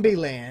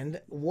Zombieland,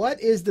 what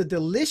is the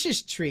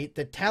delicious treat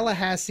that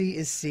Tallahassee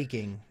is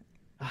seeking?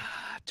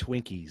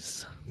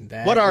 Twinkies.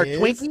 That What are is-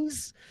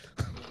 Twinkies?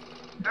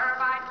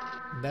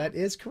 That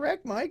is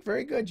correct, Mike.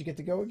 Very good. You get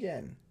to go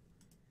again.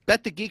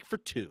 Bet the Geek for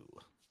 2.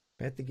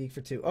 Bet the Geek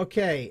for 2.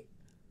 Okay.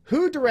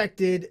 Who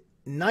directed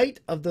Night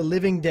of the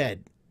Living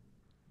Dead?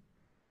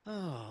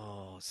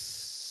 Oh,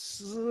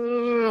 This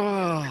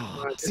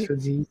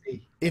was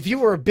easy. If you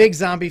were a big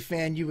zombie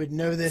fan, you would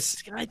know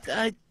this.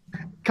 God,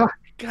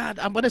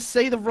 I'm going to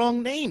say the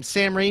wrong name.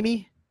 Sam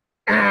Raimi?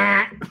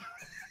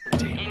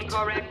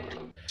 Incorrect.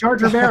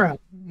 George Romero.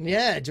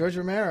 Yeah, George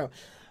Romero.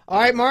 All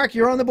right, Mark,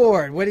 you're on the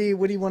board. What do you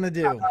want to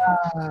do?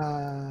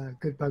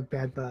 Good bug,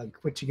 bad bug.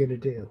 What you gonna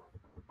do?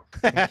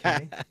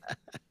 Okay.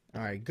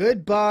 All right,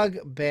 good bug,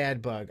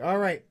 bad bug. All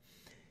right.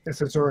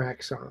 That's a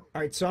Zorak song.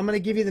 All right, so I'm going to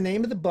give you the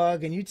name of the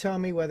bug, and you tell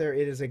me whether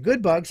it is a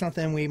good bug,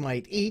 something we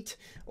might eat,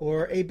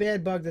 or a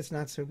bad bug that's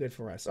not so good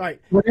for us. All right.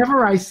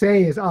 Whatever I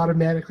say is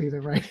automatically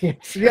the right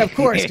answer. Yeah, of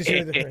course, because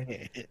you're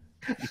the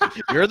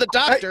You're the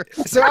doctor.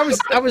 So I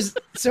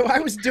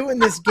was doing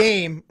this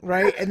game,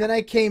 right? And then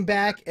I came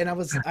back and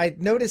I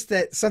noticed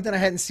that something I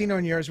hadn't seen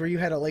on yours where you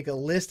had a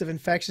list of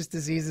infectious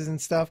diseases and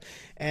stuff.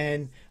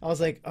 And I was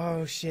like,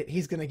 oh shit,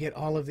 he's going to get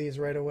all of these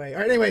right away.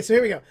 All right, anyway, so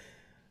here we go.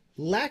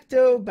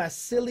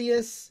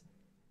 Lactobacillus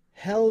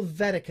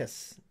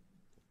helveticus.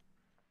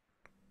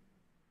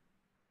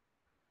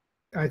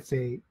 I'd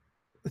say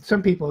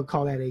some people would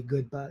call that a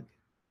good bug.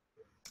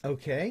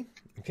 Okay,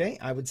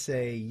 I would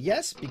say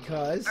yes,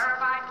 because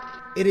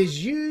it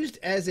is used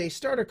as a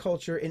starter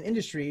culture in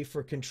industry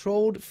for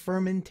controlled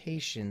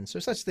fermentation. So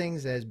such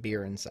things as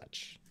beer and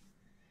such.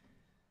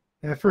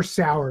 For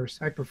sours,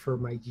 I prefer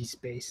my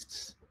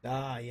yeast-based.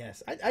 Ah,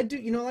 yes. I do,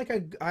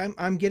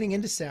 I'm getting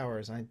into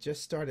sours. I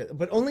just started,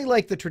 but only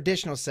like the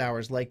traditional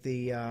sours, like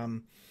the,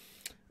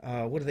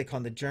 what do they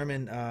call them? The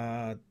German,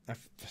 I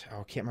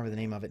can't remember the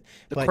name of it.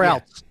 The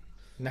Krauts.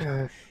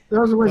 Yeah.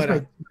 Those are the ones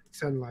my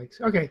son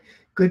likes. Okay.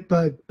 Good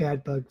bug,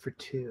 bad bug for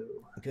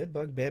 2. Good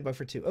bug, bad bug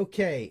for 2.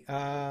 Okay.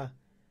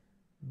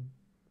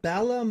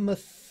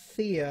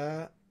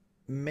 Balamuthia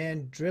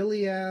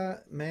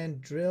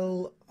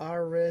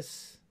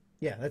mandrillaris.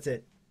 Yeah, that's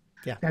it.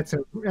 Yeah. That's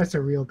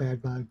a real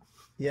bad bug.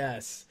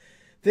 Yes.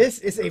 This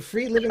is a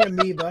free-living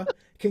amoeba,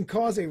 can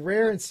cause a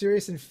rare and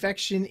serious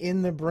infection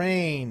in the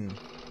brain.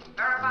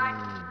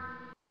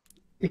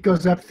 It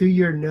goes up through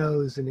your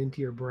nose and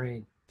into your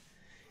brain.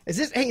 Is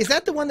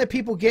that the one that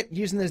people get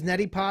using those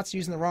neti pots,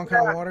 using the wrong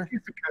kind of water?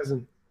 It's a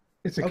cousin.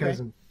 It's a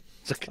cousin.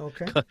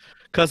 Okay.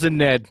 Cousin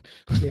Ned.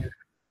 Yeah.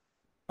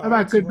 How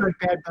about good bug,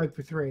 bad bug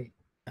for 3?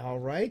 All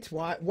right.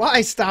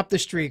 Why stop the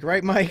streak,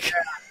 right, Mike?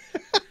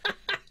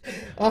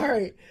 All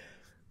right.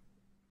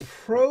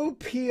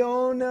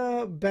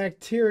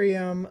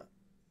 Propionibacterium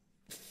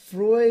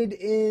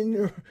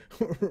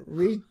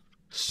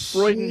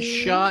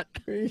Freudenschott.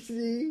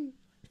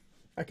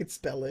 I could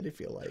spell it if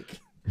you like.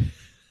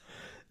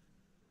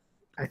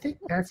 I think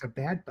that's a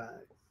bad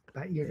bug,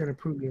 but you're going to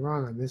prove me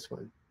wrong on this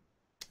one.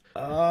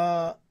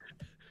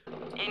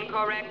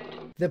 Incorrect.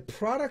 The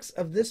products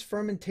of this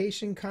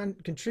fermentation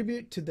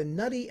contribute to the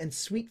nutty and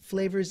sweet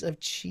flavors of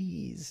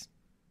cheese.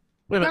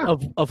 Wait a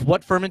minute, of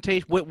what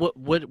fermentation?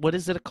 What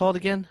is it called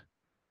again?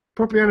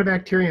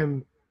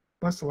 Propionibacterium.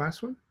 What's the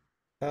last one?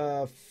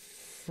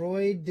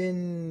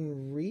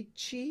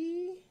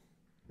 Freudenreichi?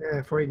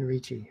 Yeah,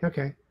 Freudenreichi.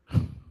 Okay.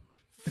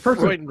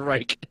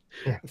 Freudenreich.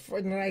 Yeah.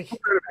 Freudenreich.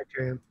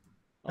 Propionibacterium.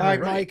 All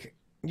right, Mike,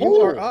 you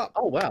are up.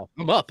 Oh, wow.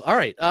 I'm up. All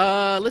right.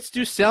 Let's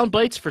do sound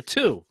bites for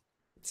 2.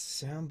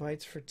 Sound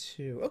bites for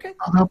 2. Okay.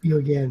 I'll help you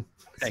again.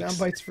 Thanks. Sound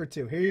bites for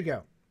 2. Here you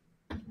go.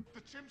 The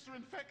chimps are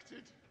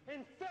infected.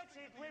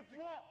 Infected with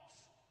what?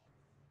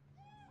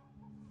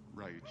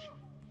 Rage.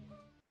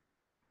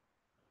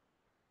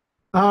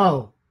 Oh.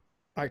 All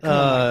right, come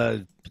on,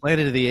 Mike.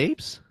 Planet of the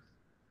Apes?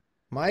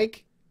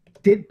 Mike?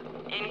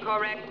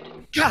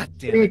 Incorrect. God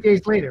damn 28 it.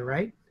 days later,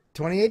 right?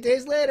 28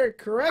 days later,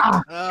 correct.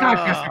 Oh, God,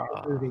 that's a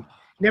good movie.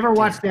 Never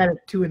watched that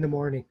at 2 in the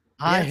morning.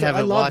 I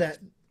haven't love watched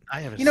that.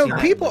 I haven't You know, seen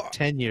people- that in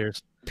 10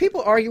 years.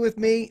 People argue with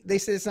me. They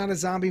say it's not a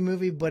zombie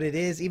movie, but it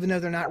is, even though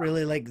they're not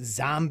really like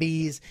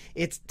zombies.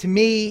 To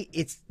me,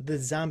 it's the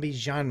zombie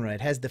genre.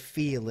 It has the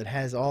feel. It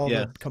has all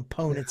the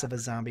components of a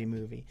zombie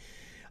movie.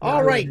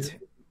 All right.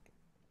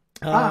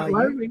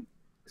 Sound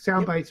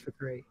bites for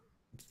 3.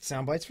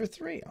 Sound bites for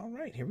 3. All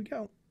right, here we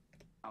go.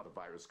 Now the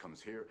virus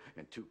comes here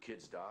and 2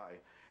 kids die,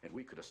 and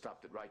we could have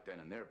stopped it right then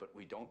and there, but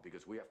we don't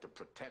because we have to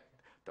protect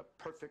the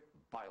perfect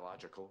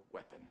biological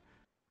weapon.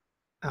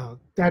 Oh,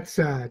 that's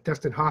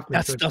Dustin Hoffman.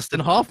 That's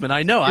Dustin Hoffman.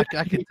 I know. I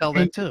can tell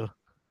that too.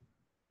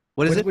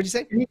 What is it? What'd you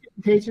say?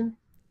 Contagion?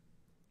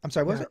 I'm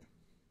sorry, what was it?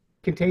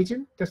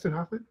 Contagion? Dustin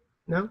Hoffman?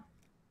 No?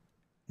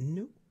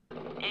 No.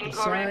 Incorrect.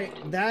 Sorry,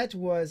 that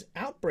was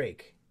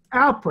Outbreak.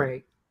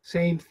 Outbreak.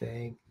 Same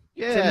thing.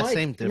 Yeah, So Mike,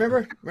 same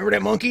difference. remember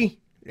that monkey?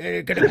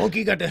 Got the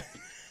monkey, got the...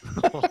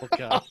 Oh,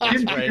 God.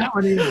 That's right. That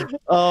one either.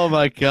 Oh,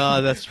 my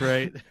God. That's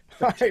right.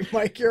 All right,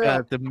 Mike, you're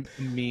up. The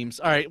memes.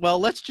 All right. Well,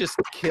 let's just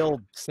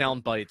kill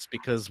sound bites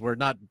because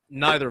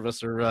neither of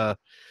us are All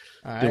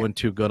right. doing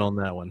too good on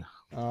that one.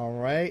 All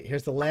right,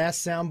 here's the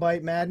last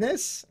soundbite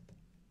madness.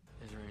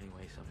 Is there any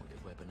way someone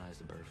could weaponize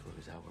the bird flu?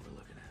 Is that what we're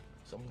looking at?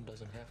 Someone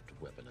doesn't have to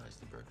weaponize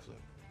the bird flu.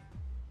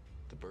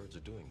 the birds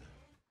are doing that.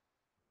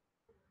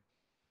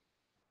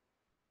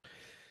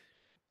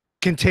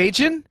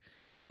 Contagion?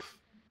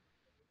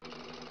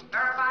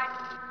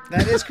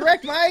 That is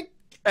correct, Mike.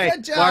 Hey,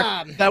 Good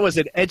job. Mark, that was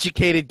an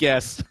educated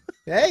guess.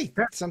 Hey,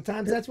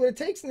 sometimes that's what it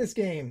takes in this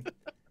game.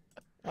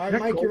 All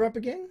right, Mike, you're up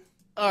again.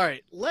 All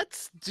right,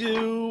 let's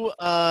do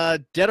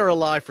Dead or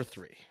Alive for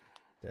 3.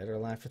 Dead or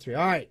Alive for 3.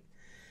 All right.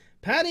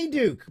 Patty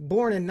Duke,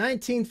 born in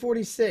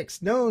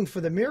 1946, known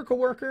for The Miracle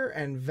Worker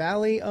and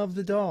Valley of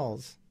the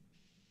Dolls.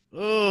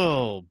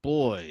 Oh,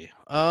 boy.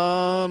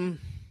 50-50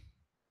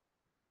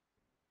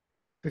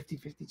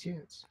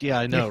 chance. Yeah,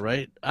 I know,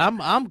 right?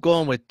 I'm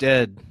going with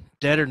Dead.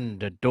 Deader than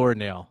the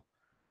doornail.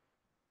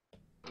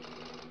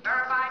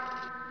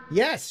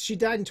 Yes, she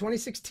died in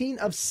 2016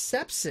 of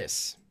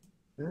sepsis.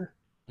 Sure.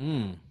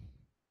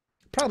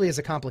 Probably as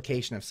a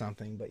complication of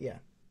something, but yeah.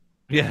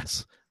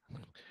 Yes.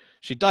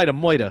 She died of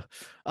moida.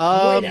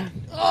 Moida.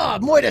 Oh,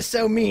 Moida's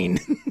so mean.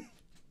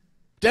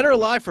 Dead or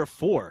Alive for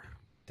 4.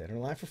 Dead or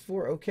Alive for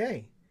 4,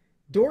 okay.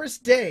 Doris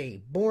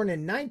Day, born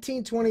in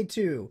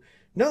 1922,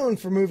 known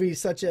for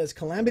movies such as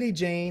Calamity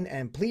Jane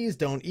and Please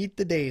Don't Eat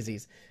the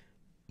Daisies.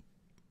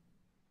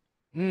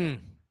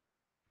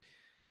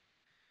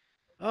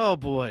 Oh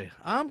boy,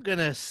 I'm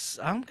gonna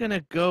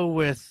go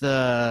with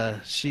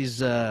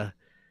she's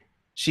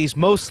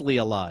mostly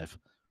alive.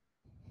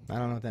 I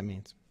don't know what that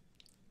means.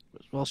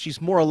 Well,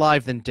 she's more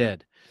alive than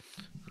dead.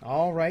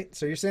 All right,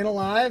 so you're saying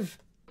alive?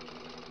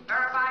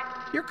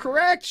 You're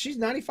correct. She's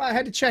 95. I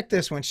had to check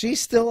this one.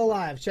 She's still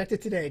alive. Checked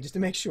it today just to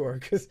make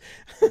sure, because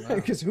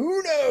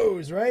who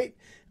knows, right?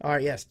 All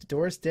right, yes,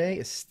 Doris Day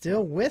is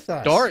still with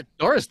us.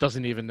 Doris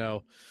doesn't even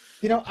know.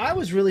 You know, I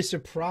was really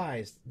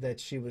surprised that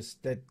she's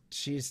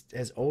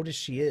as old as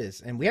she is,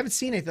 and we haven't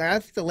seen anything. I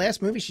think the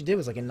last movie she did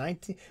was like in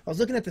 19. I was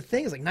looking at the thing;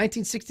 it was like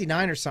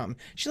 1969 or something.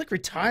 She like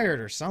retired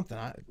or something.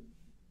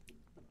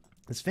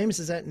 As famous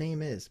as that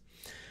name is.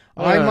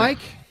 All right, Mike.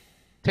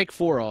 Take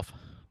 4 off.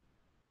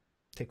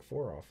 Take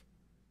 4 off.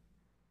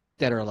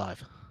 Dead or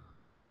Alive.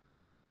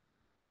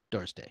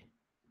 Doris Day.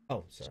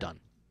 Oh, sorry. It's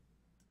done.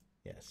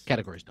 Yes.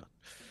 Category's done.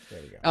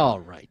 There we go. All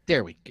right,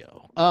 there we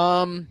go.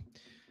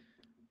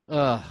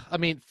 I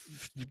mean,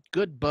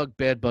 good bug,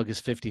 bad bug is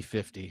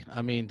 50-50.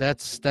 I mean,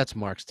 that's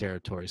Mark's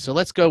territory. So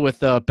let's go with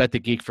Bet the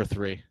Geek for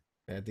 3.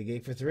 Bet the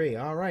Geek for 3.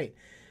 All right.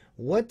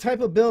 What type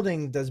of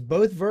building does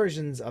both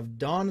versions of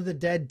Dawn of the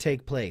Dead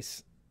take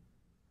place?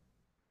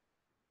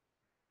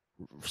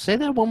 Say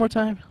that one more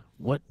time.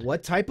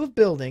 What type of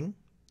building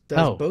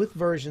does both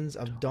versions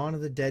of Dawn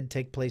of the Dead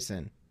take place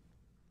in?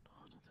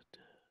 Dawn of the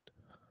Dead.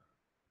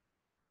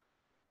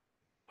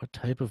 What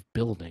type of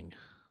building?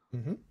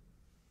 Mm-hmm.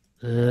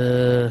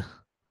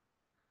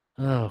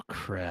 Oh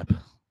crap.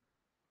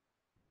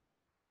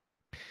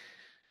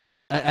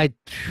 I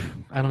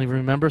don't even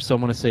remember, so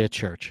I'm gonna say a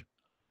church.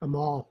 A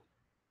mall.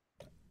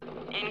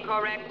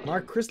 Incorrect.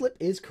 Mark Crislip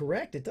is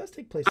correct. It does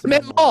take place I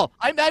meant mall.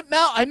 I meant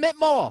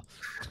mall.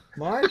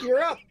 Mark,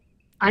 you're up.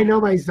 I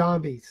know my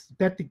zombies.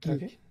 Bet the Geek.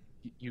 Okay.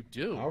 You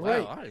do. All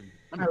right. Wow,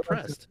 I'm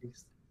impressed.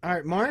 All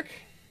right, Mark.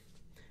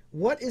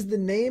 What is the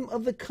name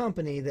of the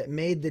company that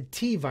made the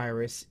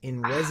T-virus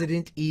in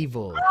Resident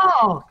Evil?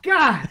 Oh,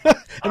 God.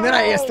 And then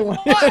I asked one.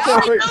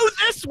 I know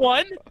this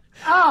one.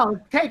 Oh,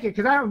 take it,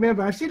 because I don't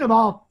remember. I've seen them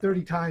all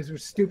 30 times. They're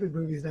stupid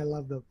movies, and I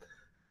love them.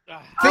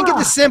 Think of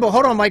the symbol.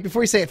 Hold on, Mike,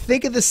 before you say it.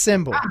 Think of the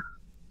symbol.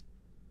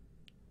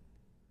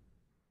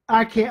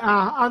 I can't.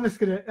 I'm just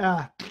going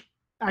to...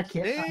 I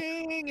can't.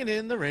 Singing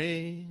in the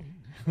rain.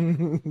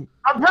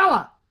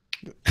 Umbrella.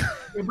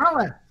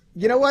 Umbrella.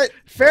 You know what?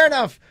 Fair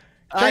enough.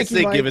 I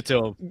say give it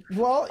to him.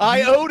 Well,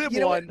 I owed him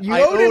one. You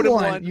owed him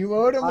one. You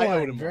owed him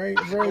one. Very,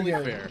 very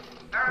good. Fair.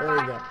 There we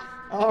go.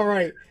 All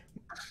right.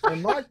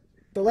 And Mark,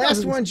 the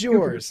last one's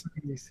yours.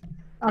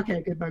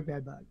 Okay, good bug,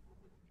 bad bug.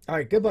 All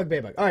right, good bug,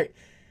 bad bug. All right.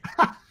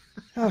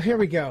 Oh, here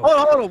we go.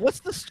 Hold on. What's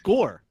the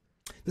score?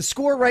 The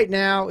score right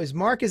now is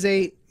Mark is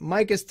 8,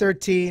 Mike is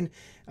 13.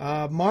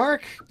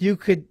 Mark, you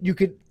could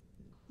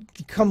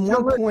come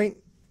 1 point.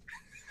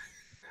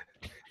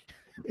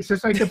 It's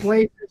just like the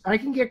Blazers. I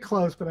can get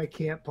close, but I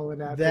can't pull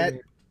it out.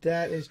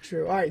 That is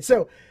true. All right,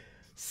 so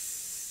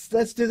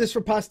let's do this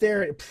for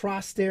posterity.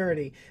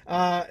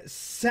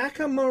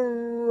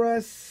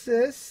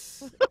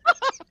 Saccharomyces.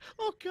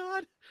 Oh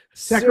God.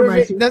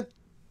 Saccharomyces.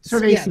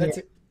 Yeah, that's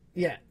it.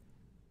 Yeah.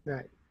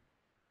 Right.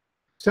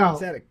 So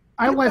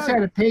I once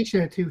had a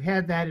patient who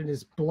had that in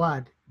his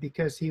blood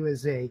because he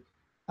was a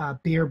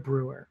beer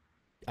brewer,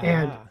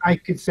 and I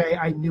could say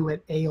I knew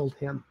it ailed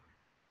him.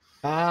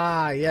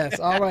 Ah, yes.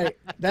 All right.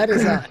 That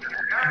is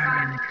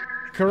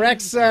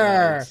correct,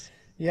 sir. Nice.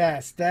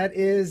 Yes, that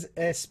is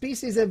a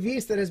species of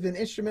yeast that has been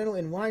instrumental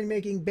in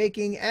winemaking,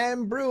 baking,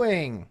 and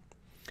brewing.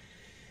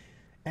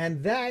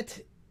 And that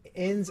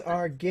ends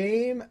our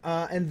game.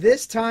 And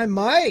this time,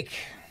 Mike.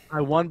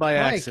 I won by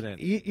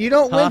accident. You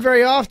don't win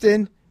very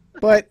often,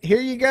 but here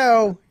you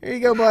go. Here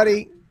you go,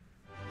 buddy.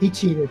 He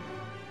cheated.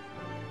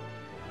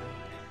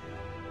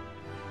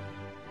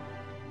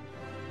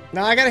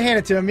 No, I got to hand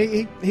it to him.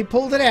 He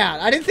pulled it out.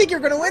 I didn't think you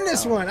were going to win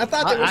this one. I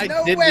thought there was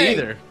no way. I didn't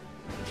either.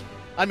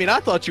 I mean,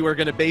 I thought you were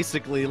going to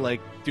basically like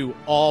do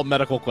all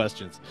medical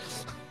questions.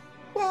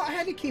 Well, I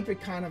had to keep it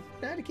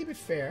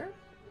fair.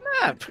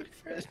 Nah,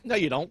 no,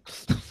 you don't.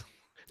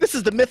 This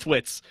is the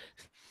MythWits.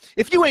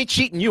 If you ain't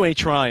cheating, you ain't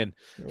trying.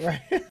 Right.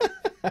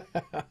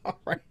 All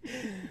right.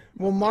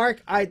 Well,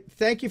 Mark, I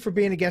thank you for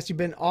being a guest. You've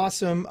been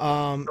awesome.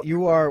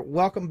 You are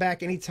welcome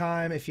back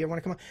anytime if you want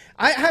to come on.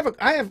 I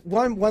have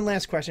one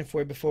last question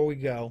for you before we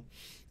go.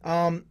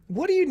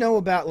 What do you know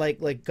about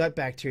like gut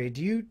bacteria?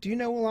 Do you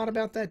know a lot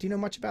about that? Do you know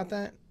much about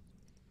that?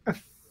 A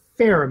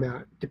fair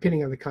amount,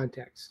 depending on the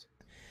context.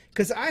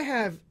 Because I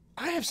have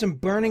some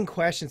burning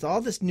questions.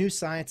 All this new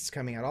science is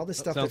coming out. All this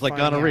stuff sounds like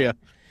gonorrhea. Out.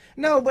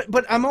 No,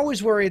 but I'm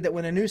always worried that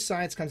when a new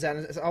science comes out,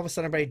 and all of a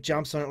sudden everybody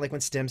jumps on it, like when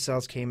stem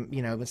cells came,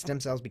 when stem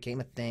cells became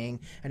a thing,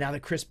 and now the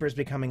CRISPR is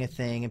becoming a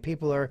thing, and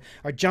people are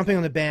jumping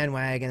on the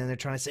bandwagon, and they're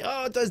trying to say,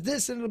 oh, it does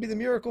this, and it'll be the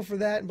miracle for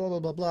that, and blah, blah,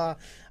 blah, blah.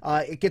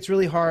 It gets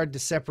really hard to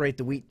separate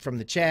the wheat from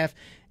the chaff,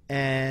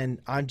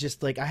 and I'm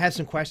just like, I have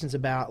some questions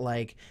about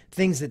like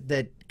things that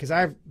because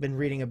I've been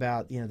reading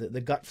about,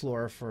 the gut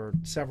flora for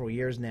several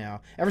years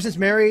now, ever since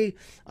Mary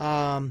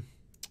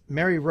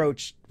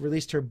Roach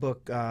released her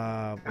book,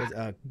 Gulp.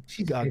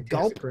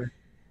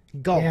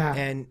 Yeah.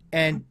 And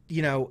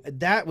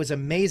that was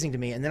amazing to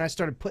me. And then I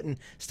started putting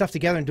stuff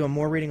together and doing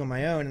more reading on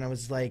my own. And I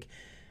was like,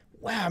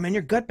 wow, man,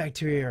 your gut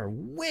bacteria are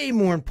way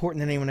more important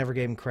than anyone ever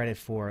gave them credit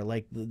for.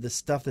 Like the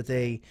stuff that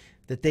they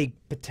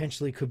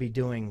potentially could be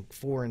doing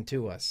for and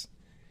to us.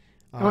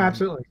 Oh,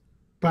 absolutely.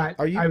 But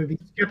I would be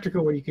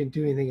skeptical when you can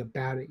do anything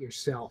about it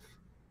yourself.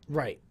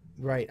 Right.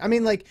 I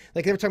mean, like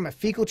they were talking about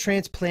fecal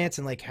transplants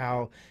and like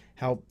how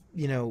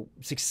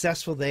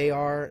successful they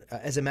are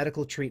as a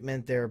medical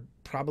treatment. They're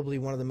probably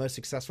one of the most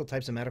successful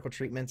types of medical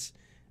treatments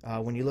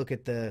when you look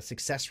at the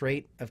success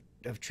rate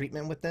of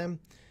treatment with them.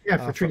 Yeah,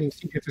 for treating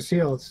C.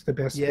 difficile, it's the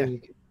best thing you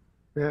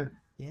can.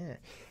 Yeah.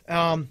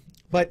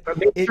 But go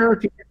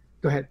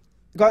ahead.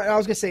 I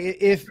was gonna say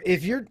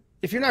if you're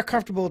not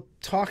comfortable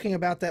talking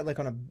about that like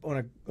on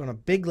a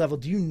big level,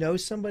 do you know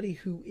somebody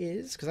who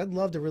is? Because I'd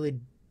love to really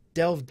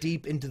delve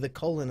deep into the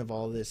colon of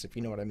all of this, if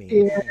you know what I mean.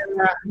 Yeah,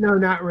 no,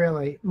 not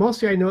really.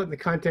 Mostly I know it in the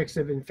context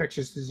of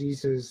infectious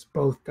diseases,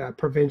 both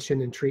prevention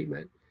and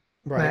treatment.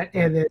 Right.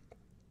 And then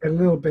a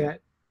little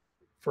bit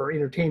for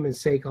entertainment's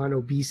sake on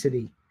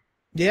obesity.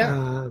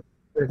 Yeah.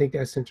 I think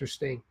that's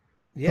interesting.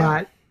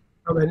 Yeah.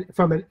 But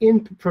from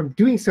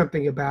doing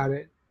something about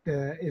it,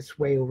 it's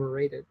way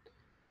overrated.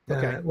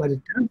 Okay. What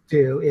it does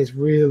do is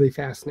really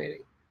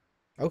fascinating.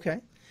 Okay.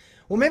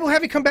 Well, maybe we'll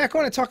have you come back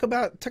on and talk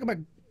about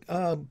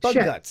bug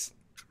shit. guts.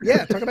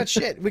 Yeah, talk about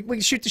shit. We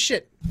can shoot the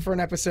shit for an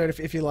episode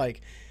if you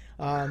like.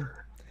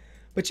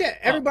 But yeah,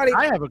 everybody.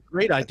 I have a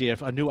great idea,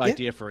 a new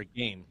idea for a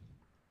game.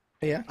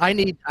 Yeah. I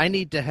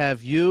need to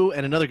have you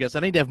and another guest.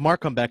 I need to have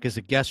Mark come back as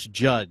a guest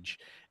judge,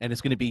 and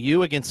it's going to be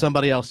you against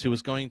somebody else who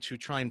is going to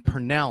try and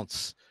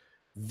pronounce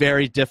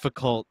very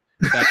difficult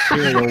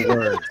bacterial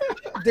words.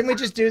 Didn't we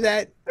just do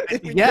that?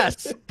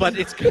 Yes, but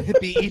it's going to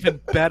be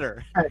even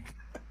better.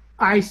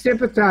 I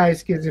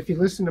sympathize because if you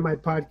listen to my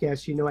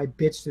podcast, I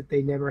bitch that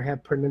they never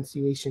have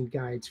pronunciation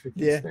guides for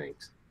these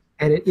things.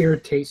 And it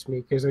irritates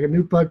me because like a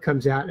new bug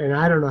comes out and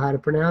I don't know how to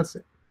pronounce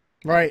it.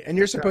 Right. And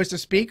you're supposed to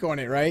speak on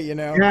it, right?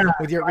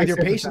 With your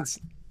patients.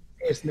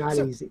 It's not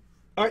easy.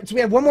 All right. So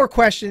we have one more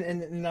question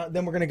and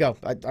then we're going to go.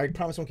 I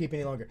promise I won't keep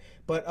any longer.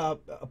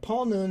 But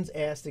Paul Nunes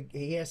asked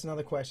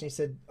another question. He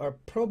said, are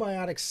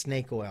probiotics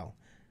snake oil?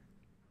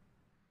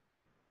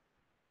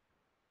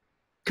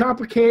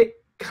 Complicated.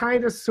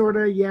 Kind of, sort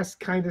of, yes.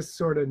 Kind of,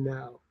 sort of,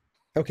 no.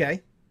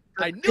 Okay.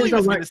 I knew he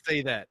was going to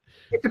say that.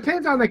 It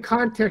depends on the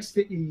context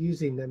that you're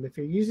using them. If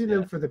you're using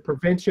them for the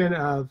prevention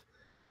of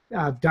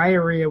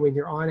diarrhea when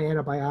you're on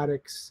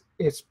antibiotics,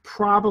 it's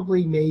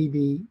probably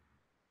maybe,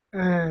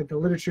 the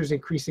literature is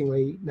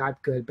increasingly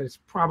not good, but it's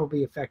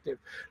probably effective.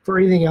 For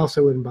anything else,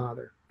 I wouldn't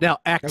bother. Now,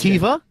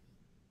 Activa? Okay.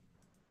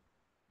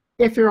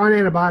 If you're on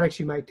antibiotics,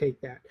 you might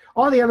take that.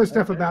 All the other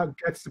stuff about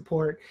gut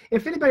support,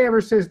 if anybody ever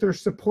says they're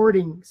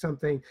supporting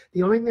something,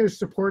 the only thing they're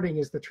supporting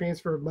is the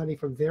transfer of money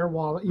from their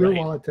wallet, your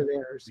wallet to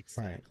theirs.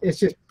 Right. It's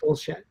just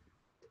bullshit.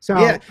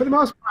 So for the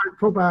most part,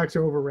 probiotics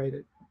are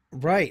overrated.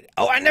 Right.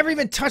 Oh, I never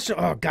even touched it.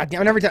 Oh, God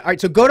damn. I never did. All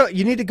right. So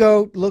you need to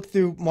go look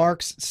through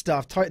Mark's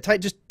stuff.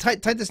 Type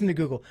this into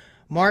Google.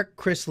 Mark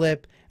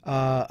Crislip,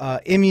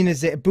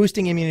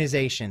 boosting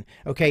immunization.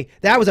 Okay.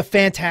 That was a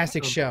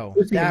fantastic show.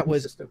 That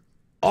was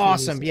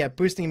awesome. Yeah.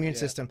 Boosting immune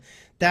system.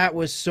 That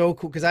was so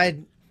cool. Cause I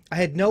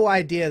had no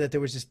idea that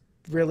there was just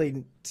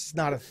really, it's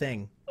not a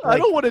thing. I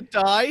don't want to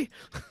die.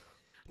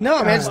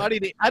 No, man.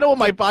 I don't want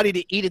my body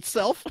to eat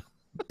itself.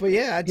 But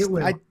yeah,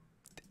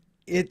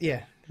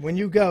 when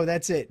you go,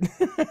 that's it.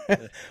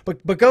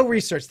 but go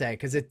research that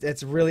because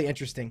it's really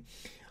interesting.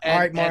 All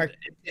right, Mark.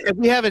 If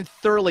we haven't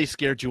thoroughly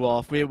scared you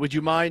off, would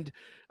you mind?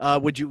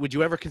 Would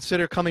you ever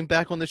consider coming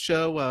back on the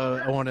show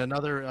on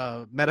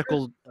another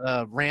medical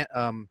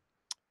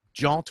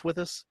jaunt with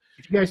us?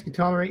 If you guys can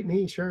tolerate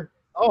me, sure.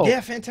 Oh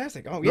yeah,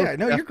 fantastic. Oh yeah,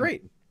 no, you're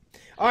great.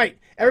 All right,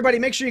 everybody,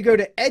 make sure you go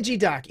to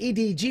edgydoc,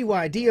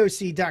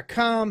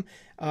 edgydoc.com,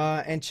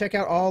 and check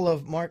out all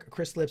of Mark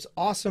Crislip's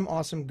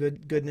awesome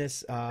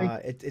goodness.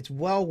 It's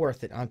well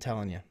worth it, I'm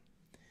telling you.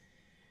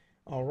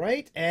 All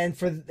right, and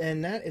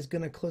that is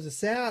going to close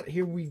us out.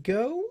 Here we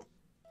go.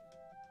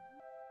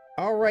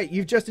 All right,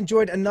 you've just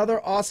enjoyed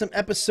another awesome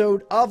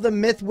episode of the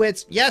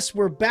MythWits. Yes,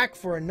 we're back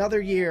for another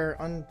year,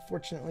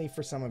 unfortunately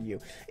for some of you.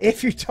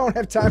 If you don't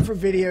have time for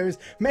videos,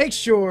 make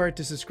sure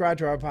to subscribe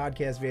to our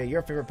podcast via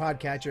your favorite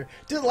podcatcher.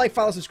 Do the like,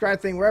 follow,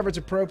 subscribe thing wherever it's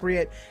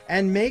appropriate,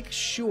 and make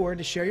sure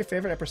to share your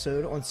favorite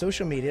episode on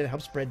social media to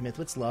help spread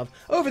MythWits love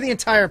over the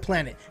entire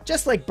planet,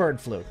 just like bird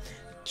flu.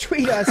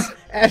 Tweet us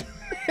at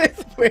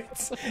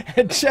MythWits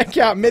and check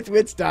out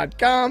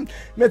MythWits.com.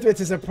 MythWits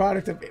is a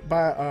product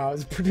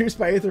is produced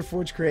by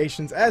Aetherforge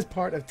Creations as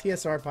part of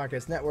TSR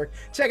Podcast Network.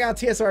 Check out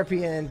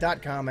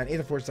TSRPN.com and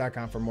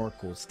Aetherforge.com for more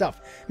cool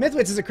stuff.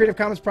 MythWits is a Creative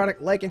Commons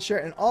product. Like and share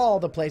it in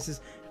all the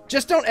places.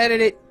 Just don't edit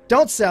it,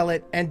 don't sell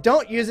it, and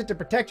don't use it to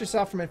protect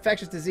yourself from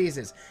infectious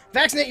diseases.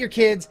 Vaccinate your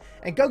kids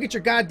and go get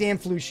your goddamn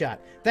flu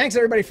shot. Thanks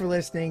everybody for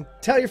listening.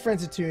 Tell your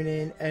friends to tune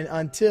in, and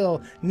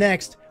until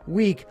next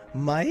week,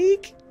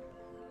 Mike.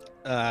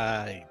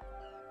 I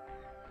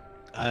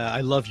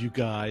love you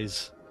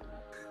guys.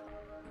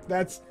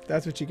 That's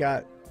what you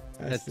got.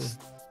 That's what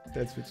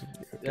you.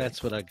 Okay.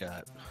 That's what I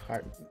got. All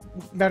right,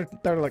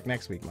 better luck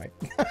next week, Mike.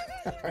 All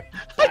right.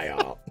 Bye,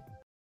 y'all.